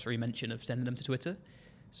cursory mention of sending them to Twitter.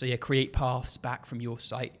 So yeah, create paths back from your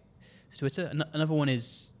site to Twitter. Another one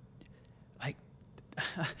is, like,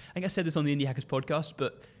 I think I said this on the Indie Hackers podcast,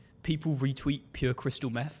 but people retweet pure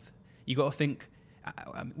crystal meth. You got to think,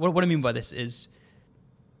 what I mean by this is,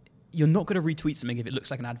 you're not going to retweet something if it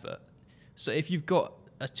looks like an advert. So if you've got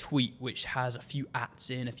a tweet which has a few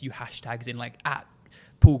ats in, a few hashtags in, like at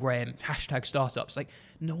Paul Graham, hashtag startups, like,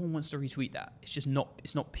 no one wants to retweet that. It's just not,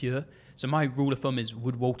 it's not pure. So my rule of thumb is,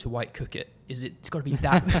 would Walter White cook it? It's got to be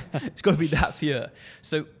that, it's got to be that pure.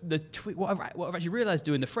 So the tweet, what I've actually realized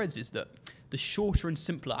doing the threads is that the shorter and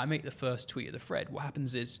simpler I make the first tweet of the thread, what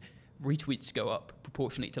happens is retweets go up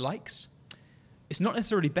proportionally to likes. It's not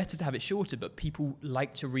necessarily better to have it shorter, but people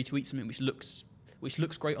like to retweet something which looks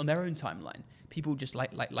great on their own timeline. People just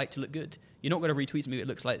like to look good. You're not going to retweet something that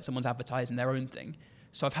looks like someone's advertising their own thing.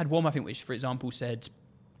 So I've had one, I think, which, for example, said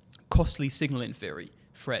costly signaling theory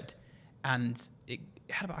thread, and it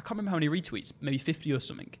had about, I can't remember how many retweets, maybe 50 or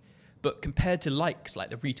something. But compared to likes, like,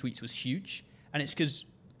 the retweets was huge, and it's because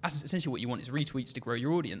that's essentially what you want, is retweets to grow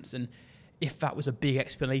your audience. And if that was a big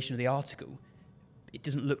explanation of the article, it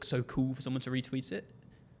doesn't look so cool for someone to retweet it.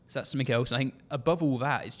 So that's something else. And I think above all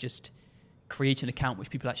that is just create an account which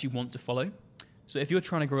people actually want to follow. So if you're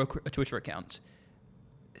trying to grow a Twitter account,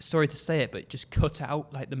 sorry to say it, but just cut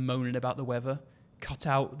out like the moaning about the weather, cut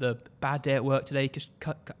out the bad day at work today, just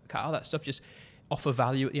cut out that stuff, just offer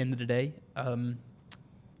value at the end of the day.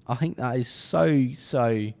 I think that is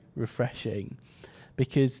so refreshing,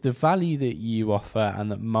 because the value that you offer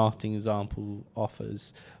and that Marketing Example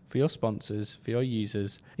offers for your sponsors, for your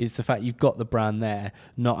users, is the fact you've got the brand there,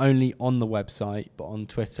 not only on the website, but on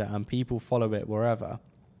Twitter, and people follow it wherever.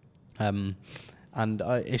 And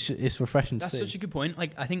it's refreshing to see. That's such a good point.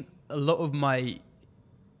 Like, I think a lot of my...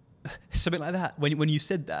 something like that, when you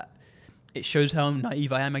said that, it shows how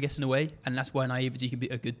naive I am, I guess, in a way. And that's why naivety can be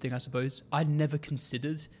a good thing, I suppose. I'd never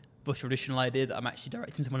considered the traditional idea that I'm actually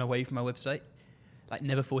directing someone away from my website. Like,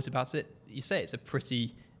 never thought about it. You say it's a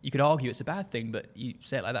pretty... You could argue it's a bad thing, but you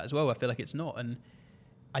say it like that as well. I feel like it's not. And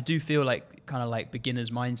I do feel like kind of like beginner's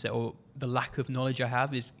mindset, or the lack of knowledge I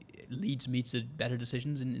have, leads me to better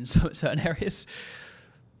decisions in certain areas.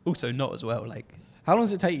 Also not as well. Like, how long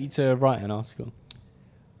does it take you to write an article?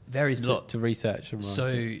 Varies a lot. To research and write so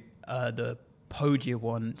it. The Podia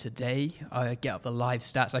one today, I get up the live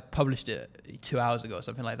stats. I published it 2 hours ago or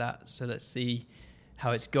something like that. So let's see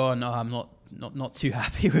how it's gone. I'm not too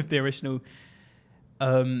happy with the original.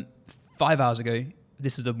 5 hours ago,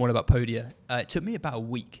 this was the one about Podia. It took me about a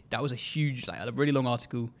week. That was a huge, like, a really long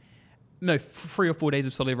article. No, 3 or 4 days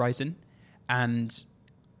of solid writing, and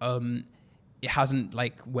it hasn't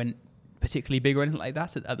like went particularly big or anything like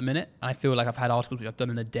that at the minute. And I feel like I've had articles which I've done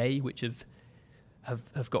in a day which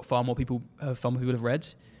have got far more people have read.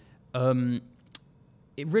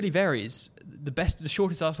 It really varies. The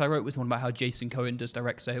shortest article I wrote was the one about how Jason Cohen does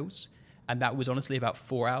direct sales, and that was honestly about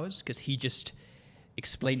 4 hours, because he just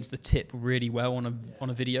explains the tip really well on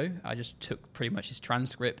a video. I just took pretty much his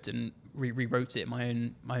transcript and rewrote it in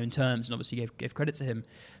my own terms, and obviously gave credit to him.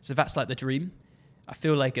 So that's like the dream. I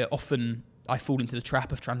feel like often I fall into the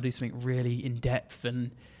trap of trying to do something really in depth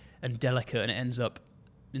and delicate, and it ends up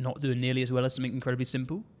not doing nearly as well as something incredibly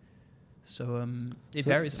simple. So it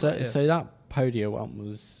varies. So that Podia one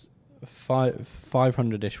was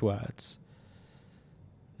 500-ish words,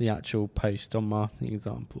 the actual post on Marketing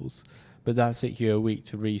Examples. But that took you a week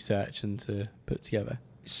to research and to put together.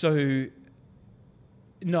 So,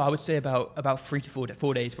 no, I would say about 3 to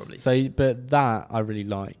 4 days probably. So, but that I really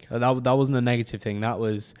like. That wasn't a negative thing. That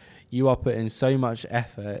was, you are putting so much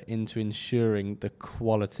effort into ensuring the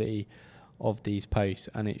quality of these posts,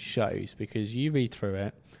 and it shows, because you read through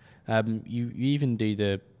it. You even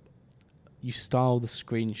do you style the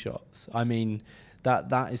screenshots. I mean,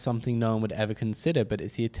 that is something no one would ever consider, but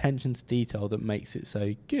it's the attention to detail that makes it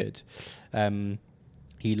so good. You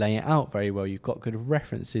lay it out very well. You've got good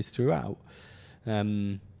references throughout.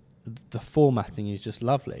 the formatting is just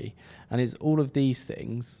lovely. And it's all of these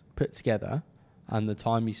things put together, and the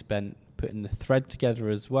time you spent putting the thread together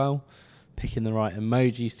as well, picking the right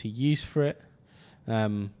emojis to use for it.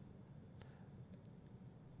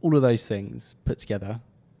 All of those things put together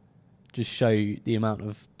just show the amount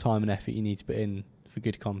of time and effort you need to put in for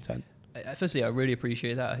good content. Firstly, I really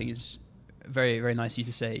appreciate that. I think it's very, very nice of you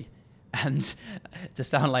to say. And to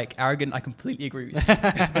sound like arrogant, I completely agree with you.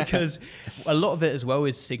 Because a lot of it as well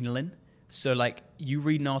is signaling. So like you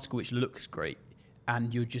read an article which looks great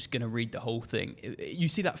and you're just going to read the whole thing. You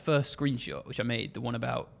see that first screenshot, which I made, the one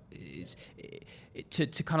about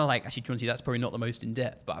to kind of like, actually, to be honest, that's probably not the most in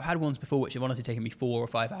depth, but I've had ones before which have honestly taken me 4 or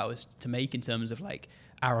 5 hours to make in terms of like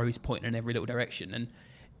arrows pointing in every little direction. And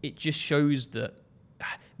it just shows that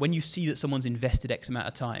when you see that someone's invested X amount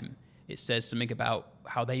of time, it says something about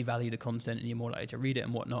how they value the content and you're more likely to read it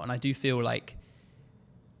and whatnot. And I do feel like,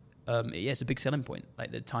 it's a big selling point,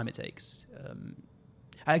 like the time it takes.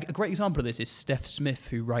 A great example of this is Steph Smith,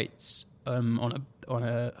 who writes on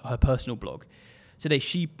her personal blog. Today,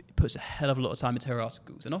 she puts a hell of a lot of time into her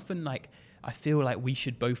articles. And often, like, I feel like we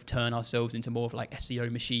should both turn ourselves into more of like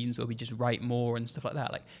SEO machines where we just write more and stuff like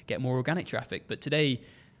that, like get more organic traffic. But today,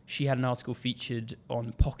 she had an article featured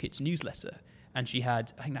on Pocket's newsletter. And she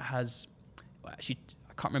had, I think that has, actually,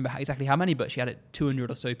 I can't remember exactly how many, but she had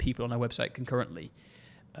 200 or so people on her website concurrently.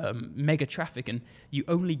 Mega traffic, and you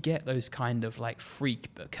only get those kind of like freak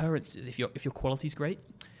occurrences if your quality's great.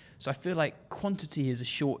 So I feel like quantity is a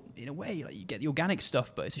short, in a way, like you get the organic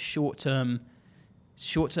stuff, but it's a short-term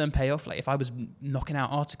payoff. Like if I was knocking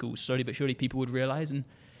out articles slowly but surely, people would realize, and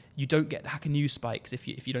you don't get the Hacker News spikes if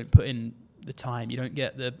you don't put in the time. You don't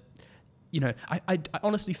get the, I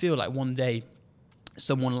honestly feel like one day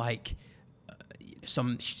someone like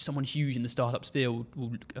someone huge in the startups field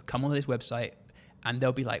will come onto this website. And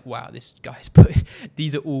they'll be like, wow, this guy's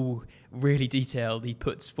these are all really detailed. He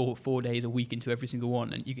puts four days a week into every single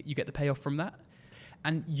one, and you get the payoff from that.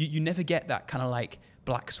 And you never get that kind of like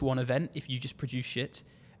black swan event if you just produce shit.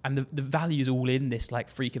 And the value is all in this like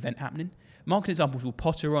freak event happening. Marketing examples will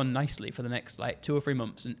potter on nicely for the next like 2 or 3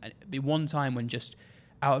 months, and it'll be one time when just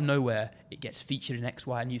out of nowhere it gets featured in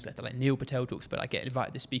XY newsletter. Like Neil Patel talks about, I get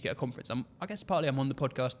invited to speak at a conference. I guess partly I'm on the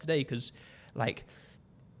podcast today because like,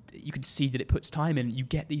 you can see that it puts time in. You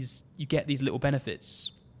get these little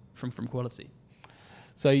benefits from quality.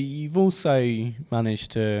 So you've also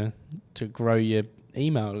managed to grow your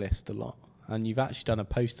email list a lot, and you've actually done a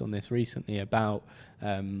post on this recently about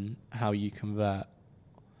how you convert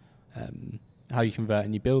and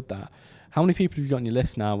you build that. How many people have you got on your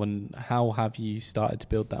list now, and how have you started to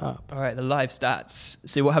build that up? All right, the live stats.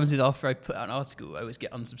 So what happens is after I put out an article, I always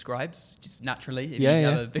get unsubscribes, just naturally. If you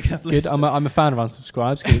have a big enough list. Good. I'm a fan of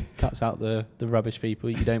unsubscribes because it cuts out the rubbish people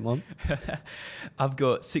you don't want. I've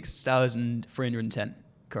got 6,310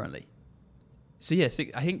 currently. So yeah,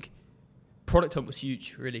 I think Product Hunt was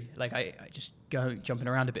huge, really. Like I just jumping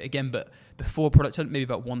around a bit again, but before Product Hunt, maybe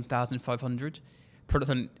about 1,500. Product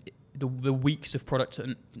Hunt, the weeks of Product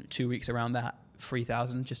Hunt, 2 weeks around that,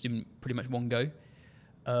 3,000 just in pretty much one go.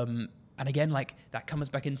 And again, like that comes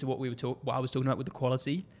back into what I was talking about with the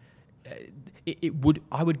quality.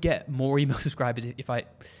 I would get more email subscribers if I'm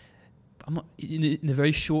not in the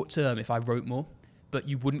very short term if I wrote more, but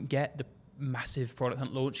you wouldn't get the massive Product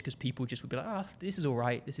Hunt launch because people just would be like, this is all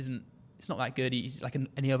right. It's not that good. He's like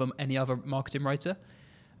any other marketing writer.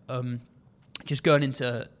 Just going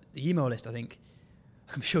into the email list, I think,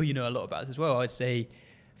 I'm sure you know a lot about this as well. I'd say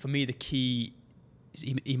for me, the key is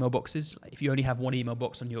email boxes. Like if you only have one email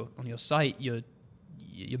box on your site, you're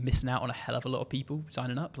missing out on a hell of a lot of people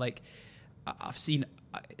signing up. Like I've seen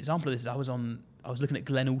example of this. I was looking at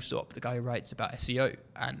Glenn Alsop, the guy who writes about SEO,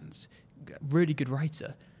 and really good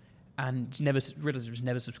writer, and realized was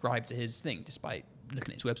never subscribed to his thing despite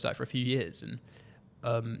looking at his website for a few years. And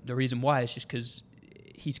the reason why is just because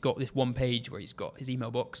he's got this one page where he's got his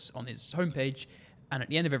email box on his homepage. And at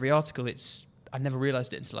the end of every article, I never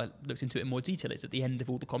realised it until I looked into it in more detail. It's at the end of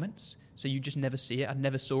all the comments. So you just never see it. I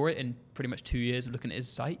never saw it in pretty much 2 years of looking at his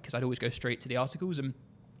site because I'd always go straight to the articles. And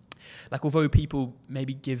like, although people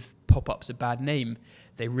maybe give pop-ups a bad name,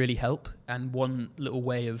 they really help. And one little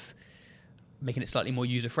way of making it slightly more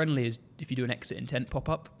user-friendly is if you do an exit intent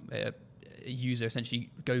pop-up, a user essentially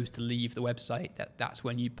goes to leave the website, that's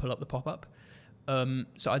when you pull up the pop-up.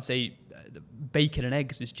 So I'd say bacon and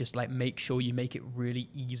eggs is just like make sure you make it really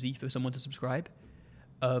easy for someone to subscribe.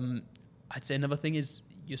 I'd say another thing is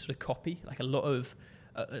your sort of copy. Like a lot of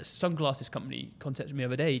a sunglasses company contacted me the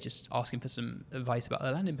other day just asking for some advice about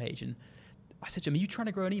their landing page. And I said to him, are you trying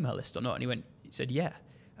to grow an email list or not? And he said, yeah.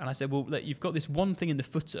 And I said, well, look, you've got this one thing in the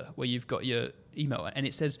footer where you've got your email and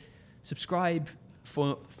it says subscribe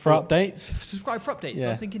for updates. Subscribe for updates. Yeah. And I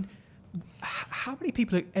was thinking, how many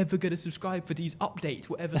people are ever going to subscribe for these updates,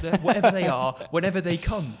 whatever they are, whenever they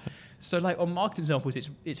come? So like on marketing examples,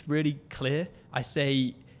 it's really clear. I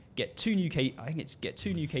say get two new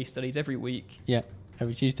case studies every week. Yeah,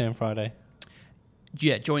 every Tuesday and Friday.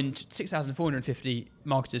 Yeah, joined 6,450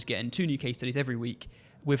 marketers getting 2 new case studies every week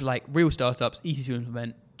with like real startups, easy to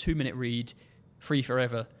implement, 2-minute read, free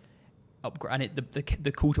forever. And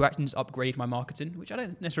the call to action is upgrade my marketing, which I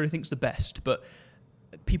don't necessarily think is the best, but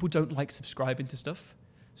people don't like subscribing to stuff.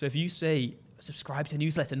 So if you say subscribe to a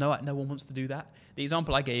newsletter, no one wants to do that. The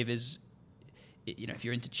example I gave is, if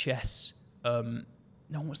you're into chess, no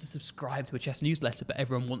one wants to subscribe to a chess newsletter, but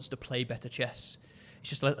everyone wants to play better chess. It's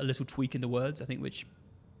just a little tweak in the words, I think, which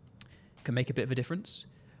can make a bit of a difference.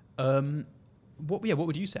 What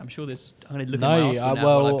would you say? I'm sure there's. I'm going to look at my article now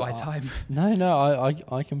while I buy time. No,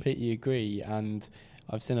 I completely agree, and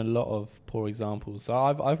I've seen a lot of poor examples. So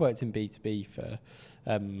I've worked in B2B for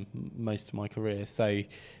most of my career, so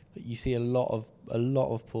you see a lot of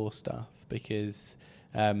poor stuff because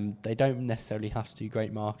they don't necessarily have to do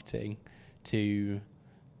great marketing to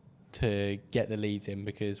get the leads in,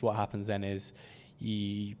 because what happens then is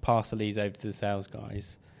you pass the leads over to the sales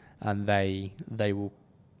guys and they will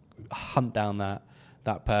hunt down that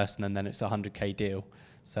person, and then it's a 100k deal.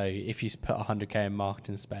 So if you put 100k in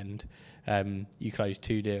marketing spend, you close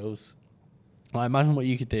 2 deals. I imagine what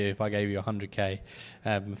you could do if I gave you 100k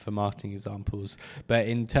for marketing examples. But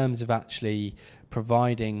in terms of actually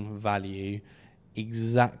providing value,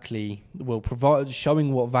 showing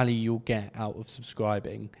what value you'll get out of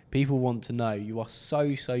subscribing. People want to know. You are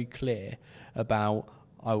so clear about,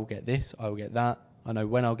 I will get this, I will get that, I know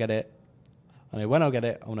when I'll get it, I know what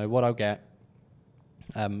I'll get.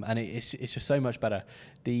 And it's just so much better.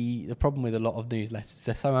 The problem with a lot of newsletters,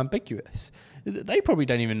 they're so ambiguous. They probably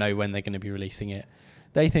don't even know when they're going to be releasing it.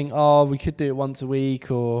 They think, we could do it once a week,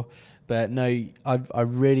 but no, I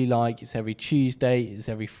really like it's every Tuesday, it's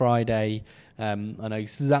every Friday. I know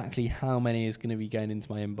exactly how many is going to be going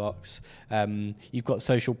into my inbox. You've got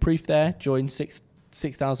social proof there. Join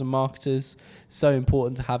 6,000 marketers. So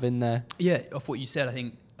important to have in there. Yeah, off what you said, I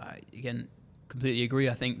think, again, completely agree.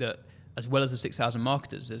 I think that as well as the 6,000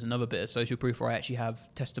 marketers, there's another bit of social proof where I actually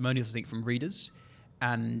have testimonials, I think, from readers.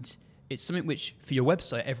 And it's something which, for your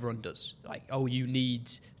website, everyone does. Like, you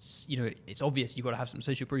need, it's obvious you've got to have some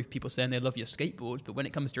social proof. People saying they love your skateboard, but when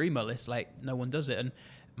it comes to your email list, no one does it. And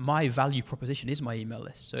my value proposition is my email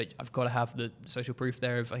list. So I've got to have the social proof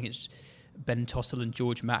there of, I think it's Ben Tossell and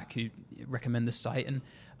George Mack who recommend the site. And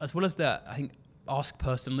as well as that, I think ask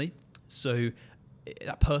personally. So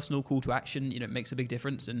that personal call to action, makes a big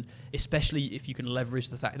difference. And especially if you can leverage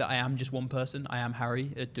the fact that I am just one person, I am Harry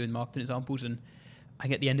doing marketing examples. And I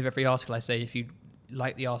think at the end of every article, I say, if you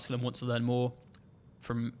like the article and want to learn more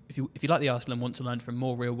from, if you like the article and want to learn from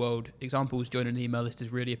more real world examples, joining an email list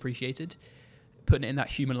is really appreciated. Putting it in that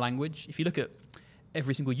human language. If you look at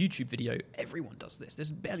every single YouTube video, everyone does this.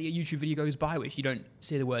 There's barely a YouTube video goes by which you don't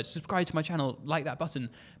see the words subscribe to my channel, like that button.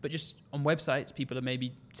 But just on websites, people are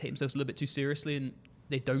maybe take themselves a little bit too seriously and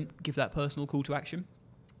they don't give that personal call to action.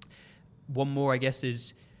 One more, I guess,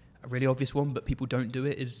 is a really obvious one, but people don't do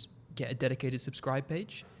it, is get a dedicated subscribe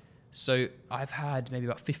page. So I've had maybe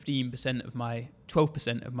about 12%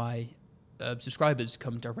 of my subscribers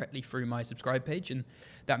come directly through my subscribe page, and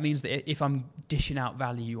that means that if I'm dishing out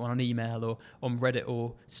value on an email or on Reddit,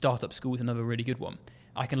 or Startup School is another really good one,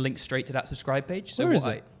 I can link straight to that subscribe page. So where is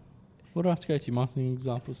it? What do I have to go to? Marketing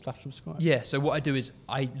examples /subscribe? Yeah. So what I do is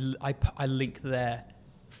I link there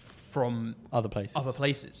from other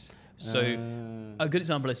places. So a good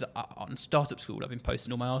example is on Startup School, I've been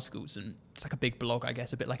posting all my articles, and it's like a big blog, I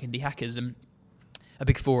guess, a bit like Indie Hackers, and a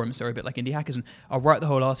big forum, a bit like Indie Hackers, and I'll write the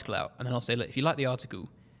whole article out, and then I'll say, look, if you like the article,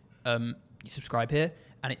 you subscribe here,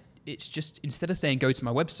 and it's just, instead of saying go to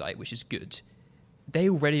my website, which is good, they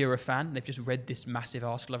already are a fan, they've just read this massive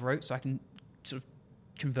article I've wrote, so I can sort of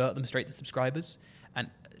convert them straight to subscribers, and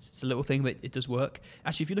it's a little thing, but it does work.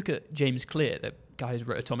 Actually, if you look at James Clear, the guy who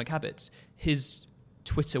wrote Atomic Habits, his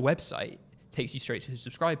Twitter website takes you straight to his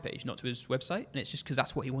subscribe page, not to his website, and it's just because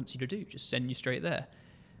that's what he wants you to do, just send you straight there.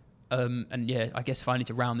 And yeah, I guess finally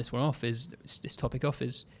to round this topic off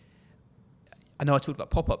is, I know I talked about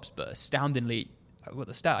pop-ups, but astoundingly, what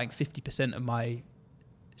the stat, I think 50% of my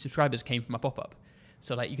subscribers came from my pop-up.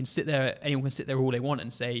 So anyone can sit there all they want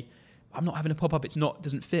and say, I'm not having a pop-up,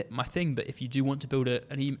 doesn't fit my thing, but if you do want to build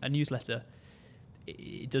a newsletter,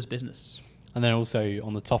 it does business. And then also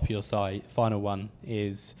on the top of your site, final one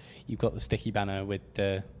is you've got the sticky banner with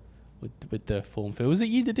the with the form fill. Was it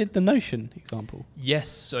you that did the Notion example? Yes.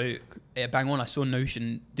 So bang on. I saw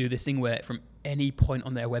Notion do this thing where from any point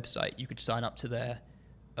on their website you could sign up to their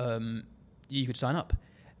you could sign up,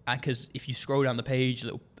 and because if you scroll down the page, a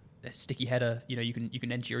little sticky header, you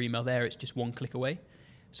can enter your email there. It's just one click away.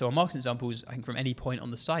 So on marketing examples, I think from any point on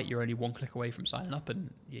the site, you're only one click away from signing up,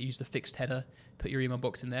 and you use the fixed header, put your email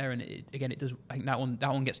box in there, and it does. I think that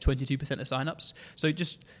one gets 22% of signups. So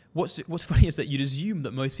just what's funny is that you'd assume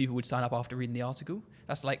that most people would sign up after reading the article.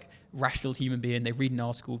 That's like rational human being. They read an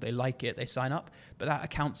article, they like it, they sign up, but that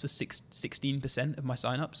accounts for 16% of my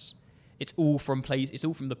signups. It's all from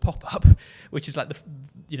the pop-up, which is like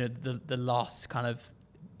the last kind of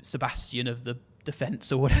Sebastian of the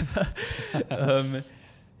defense or whatever.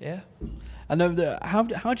 Yeah. And how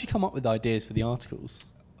did you come up with ideas for the articles?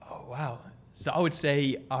 Oh wow! So I would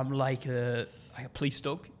say I'm like a police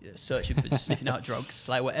dog searching for sniffing out drugs.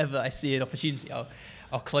 Like whatever I see an opportunity,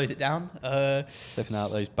 I'll close it down. Sniffing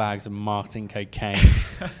out those bags of marketing cocaine.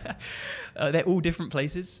 They're all different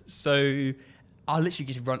places. So I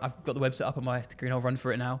literally just run. I've got the website up on my screen. I'll run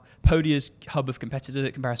for it now. Podia's hub of competitor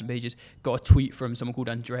comparison pages got a tweet from someone called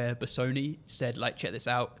Andrea Bassoni. Said like, check this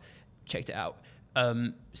out. Checked it out.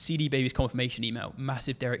 CD Baby's confirmation email.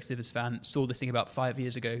 Massive Derek Sivers fan. Saw this thing about 5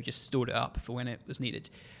 years ago. Just stored it up for when it was needed.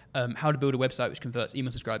 How to build a website which converts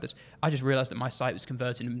email subscribers. I just realized that my site was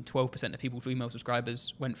converting, and 12% of people to email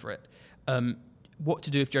subscribers went for it. What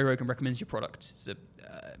to do if Joe Rogan recommends your product. So,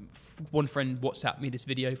 one friend WhatsApped me this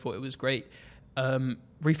video, thought it was great.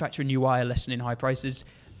 Refactoring UI, a lesson in high prices.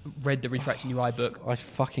 Read the Refactoring UI book. I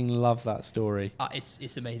fucking love that story.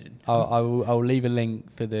 It's amazing. I'll leave a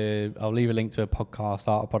link to a podcast,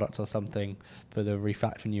 art or product or something for the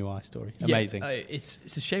Refactoring UI story. Amazing. Yeah, it's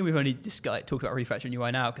a shame we've only talked about Refactoring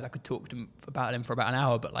UI now, because I could talk about him for about an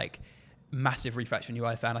hour. But like, massive Refactoring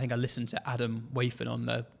UI fan. I think I listened to Adam Wafen on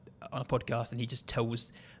a podcast, and he just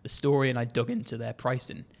tells the story, and I dug into their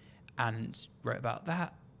pricing and wrote about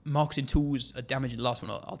that. Marketing tools are damaging. The last one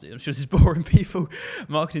I'll do. I'm sure this is boring people.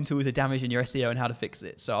 Marketing tools are damaging your SEO and how to fix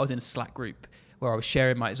it. So I was in a Slack group where I was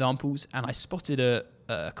sharing my examples, and I spotted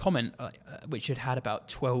a comment which had about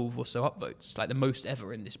 12 or so upvotes, like the most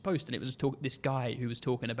ever in this post. And it was this guy who was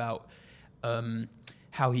talking about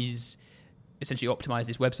how he's essentially optimized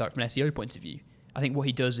his website from an SEO point of view. I think what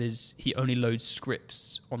he does is he only loads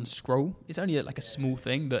scripts on scroll. It's only like a small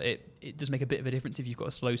thing, but it does make a bit of a difference if you've got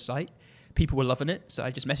a slow site. People were loving it, so I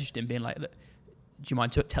just messaged him being like, look, do you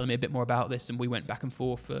mind telling me a bit more about this? And we went back and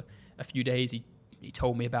forth for a few days. He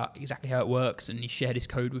told me about exactly how it works, and he shared his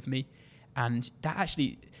code with me. And that's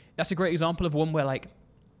a great example of one where like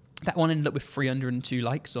that one ended up with 302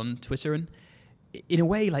 likes on Twitter. And in a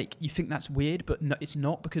way, like, you think that's weird, but no, it's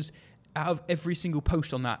not, because out of every single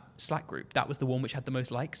post on that Slack group, that was the one which had the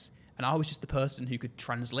most likes. And I was just the person who could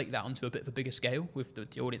translate that onto a bit of a bigger scale with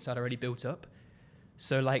the audience I'd already built up.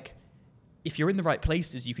 So like, if you're in the right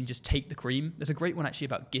places, you can just take the cream. There's a great one actually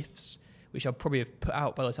about GIFs, which I'll probably have put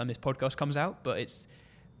out by the time this podcast comes out, but it's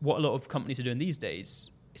what a lot of companies are doing these days,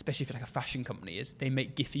 especially if you're like a fashion company, is they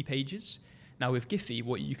make Giphy pages. Now with Giphy,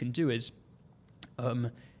 what you can do is,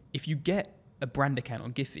 if you get a brand account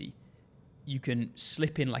on Giphy, you can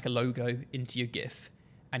slip in like a logo into your GIF,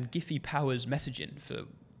 and Giphy powers messaging for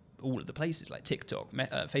all of the places like TikTok,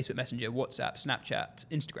 Facebook Messenger, WhatsApp, Snapchat,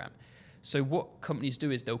 Instagram. So what companies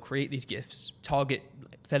do is they'll create these GIFs, target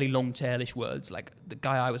fairly long tailish words. Like the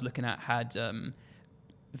guy I was looking at had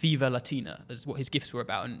Viva Latina is what his GIFs were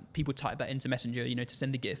about, and people type that into Messenger, to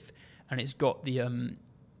send a GIF, and it's got the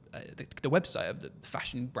website of the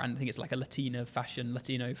fashion brand. I think it's like a Latino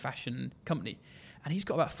fashion company, and he's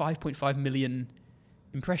got about 5.5 million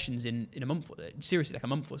impressions in a month, seriously, like a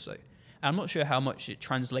month or so. And I'm not sure how much it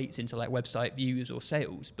translates into like website views or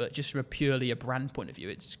sales, but just from a brand point of view,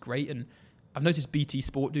 it's great. And I've noticed BT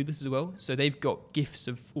Sport do this as well. So they've got GIFs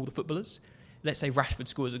of all the footballers. Let's say Rashford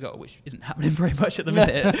scores a goal, which isn't happening very much at the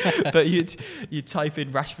minute, but you'd type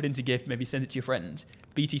in Rashford into GIF, maybe send it to your friend.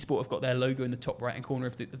 BT Sport have got their logo in the top right-hand corner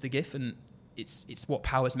of the GIF, and it's what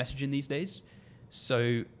powers messaging these days.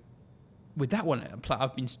 So with that one,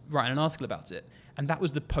 I've been writing an article about it, and that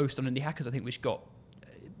was the post on Indie Hackers, I think, which got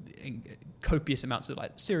copious amounts of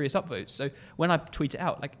like serious upvotes. So when I tweet it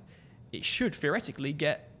out, like, it should theoretically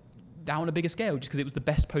get down a bigger scale, just because it was the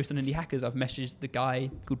best post on Indie Hackers. I've messaged the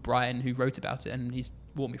guy called Brian who wrote about it, and he's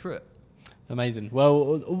walked me through it. Amazing.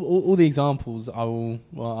 Well, all the examples,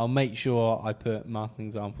 I'll make sure I put marketing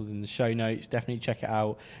examples in the show notes. Definitely check it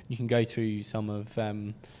out. You can go through some of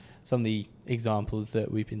the examples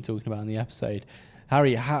that we've been talking about in the episode.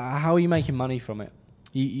 Harry, how are you making money from it?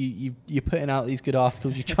 You're putting out these good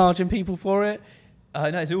articles. You're charging people for it. No,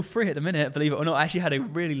 it's all free at the minute, believe it or not. I actually had a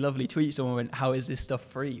really lovely tweet. Someone went, "How is this stuff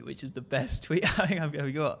free?" Which is the best tweet I think I've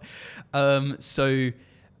ever got. I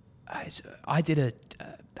did a...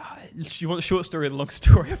 do you want the short story or the long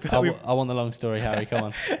story? I want the long story, Harry.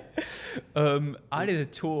 Come on. I did a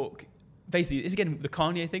talk. Basically, it's again the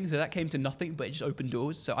Kanye thing, so that came to nothing, but it just opened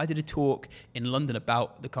doors. So I did a talk in London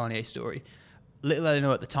about the Kanye story. Little did I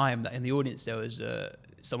know at the time that in the audience there was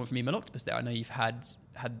someone from Email Octopus there. I know you've had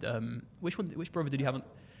which brother did you have on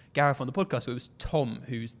Gareth on the podcast? So it was Tom,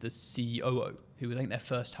 who's the COO, who was I think their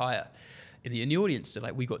first hire in the audience. So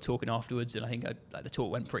like we got talking afterwards, and I think the talk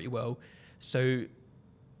went pretty well. So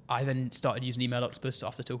I then started using Email Octopus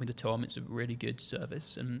after talking to Tom. It's a really good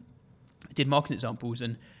service, and I did marketing examples,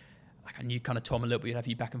 and like I knew kind of Tom a little bit. We'd have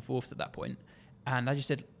you back and forth at that point, and I just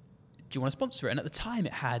said, do you want to sponsor it? And at the time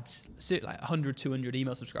it had like 100, 200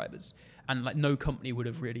 email subscribers, and like no company would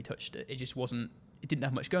have really touched it. It just wasn't, it didn't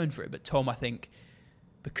have much going for it. But Tom, I think,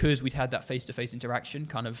 because we'd had that face-to-face interaction,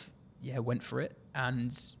 kind of, went for it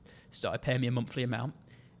and started paying me a monthly amount.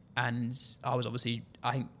 And I was obviously,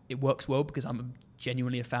 I think it works well because I'm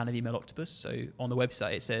genuinely a fan of Email Octopus. So on the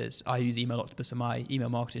website, it says, I use Email Octopus for my email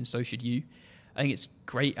marketing, so should you. I think it's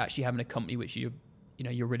great actually having a company which you're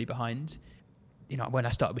really behind. When I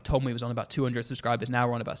started with Tom, we was on about 200 subscribers. Now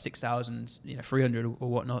we're on about 6,000, 300 or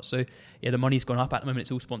whatnot. So the money's gone up. At the moment,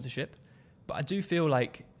 it's all sponsorship. But I do feel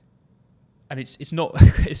like, and it's not,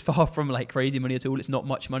 it's far from like crazy money at all. It's not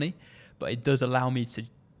much money, but it does allow me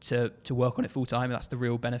to work on it full time. And that's the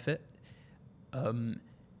real benefit. And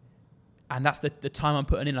that's the time I'm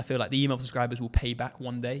putting in. I feel like the email subscribers will pay back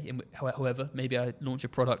one day. However, maybe I launch a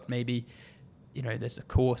product, maybe there's a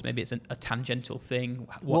course, maybe it's a tangential thing.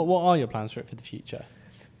 What are your plans for it for the future?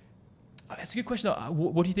 It's a good question.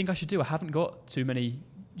 What do you think I should do? I haven't got genuinely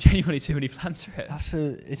too many plans for it.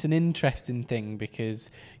 It's an interesting thing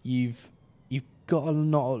because you've got a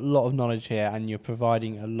lot of knowledge here and you're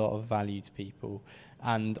providing a lot of value to people.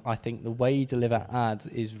 And I think the way you deliver ads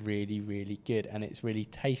is really, really good and it's really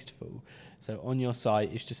tasteful. So on your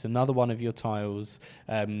site, it's just another one of your tiles.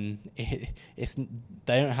 They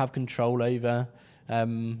don't have control over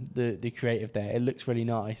the creative there. It looks really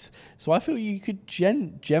nice. So I feel you could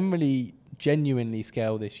genuinely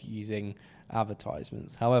scale this using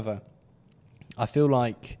advertisements. However, I feel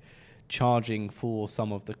like charging for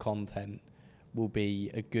some of the content will be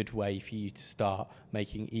a good way for you to start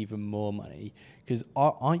making even more money. Because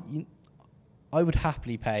I would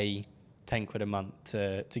happily pay 10 quid a month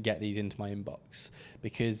to get these into my inbox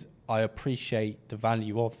because I appreciate the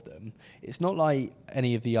value of them. It's not like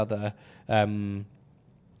any of the other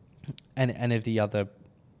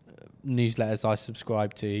newsletters I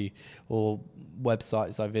subscribe to or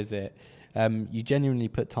websites I visit. You genuinely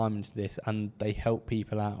put time into this and they help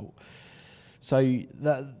people out. So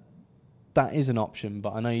that is an option,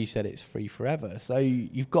 but I know you said it's free forever. So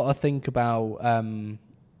you've got to think about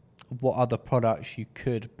what other products you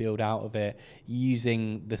could build out of it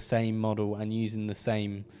using the same model and using the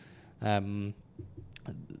same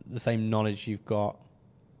knowledge you've got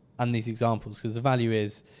and these examples, because the value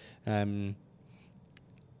is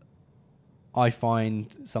I find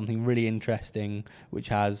something really interesting which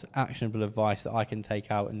has actionable advice that I can take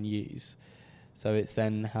out and use. So it's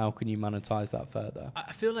then how can you monetize that further?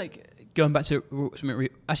 I feel like going back to something,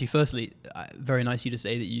 actually, firstly, very nice of you to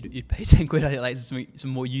say that you'd pay 10 quid. I think like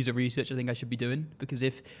some more user research I think I should be doing, because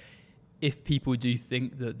if people do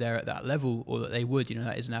think that they're at that level or that they would,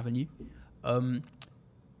 that is an avenue.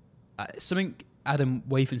 Something Adam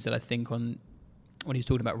Wafen said, I think, when he was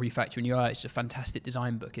talking about refactoring UI, it's a fantastic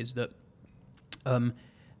design book, is that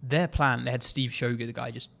their plan, they had Steve Shoga, the guy,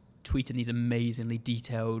 just tweeting these amazingly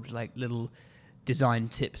detailed like little design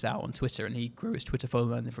tips out on Twitter, and he grew his Twitter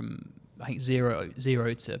following from I think zero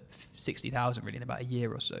to 60,000 really in about a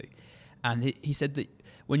year or so. And he said that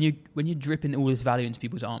when you're dripping all this value into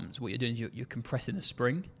people's arms, what you're doing is you're compressing a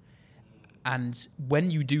spring. And when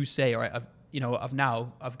you do say, all right,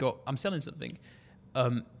 I'm selling something,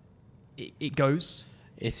 it goes.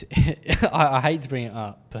 I hate to bring it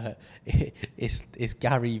up, but it's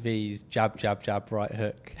Gary V's jab, right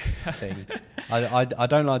hook thing. I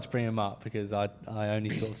don't like to bring him up because I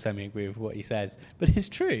only sort of semi-agree with what he says. But it's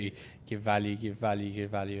true. Give value,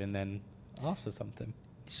 and then ask for something.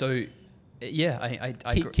 So, I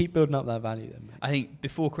keep building up that value then, mate. I think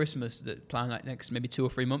before Christmas, the plan like next maybe 2 or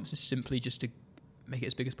 3 months is simply just to make it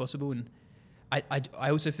as big as possible. And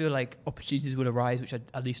I also feel like opportunities will arise, which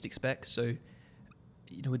I least expect. So,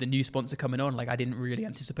 with the new sponsor coming on, like I didn't really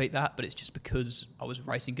anticipate that, but it's just because I was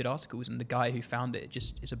writing good articles, and the guy who found it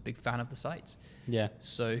just is a big fan of the site. Yeah.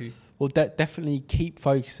 So, well, definitely keep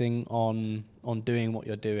focusing on doing what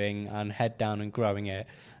you're doing and head down and growing it.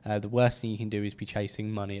 The worst thing you can do is be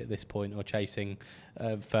chasing money at this point, or chasing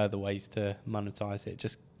further ways to monetize it.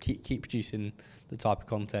 Just keep producing the type of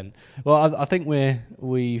content. Well, I think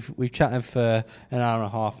we've chatted for an hour and a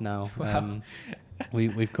half now. Wow.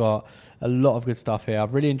 We've got a lot of good stuff here.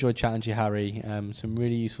 I've really enjoyed chatting to you, Harry. Some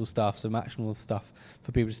really useful stuff, some actionable stuff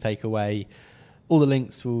for people to take away. All the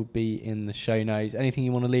links will be in the show notes. Anything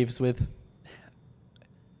you want to leave us with?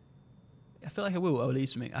 I feel like I'll leave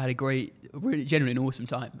something. I had a great, really genuinely an awesome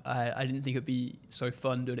time. I didn't think it'd be so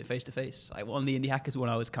fun doing it face to face. Like on the Indie Hackers one,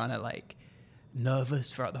 I was kind of like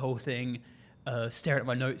nervous throughout the whole thing, staring at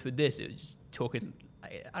my notes. With this, it was just talking,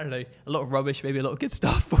 I don't know, a lot of rubbish, maybe a lot of good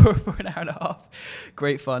stuff for an hour and a half.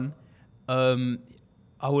 Great fun.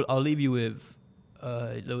 I'll leave you with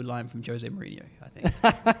a little line from Jose Mourinho, I think.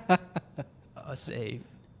 I say,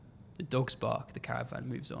 the dogs bark, the caravan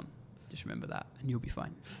moves on. Just remember that, and you'll be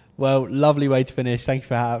fine. Well, lovely way to finish. Thank you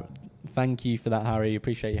for that, Harry.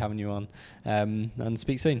 Appreciate you having you on. And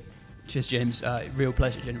speak soon. Cheers, James. Real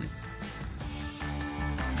pleasure, genuinely.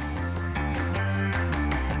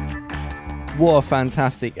 What a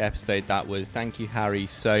fantastic episode that was. Thank you, Harry,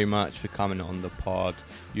 so much for coming on the pod.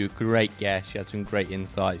 You're a great guest. You had some great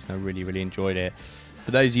insights, and I really, really enjoyed it.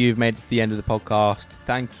 For those of you who've made it to the end of the podcast,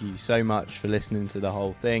 thank you so much for listening to the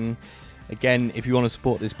whole thing. Again, if you want to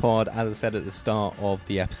support this pod, as I said at the start of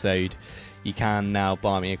the episode, you can now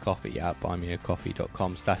buy me a coffee at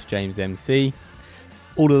buymeacoffee.com/JamesMC.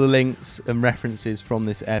 All of the links and references from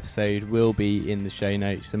this episode will be in the show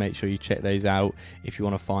notes, so make sure you check those out if you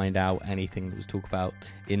want to find out anything that was talked about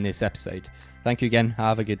in this episode. Thank you again.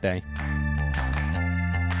 Have a good day.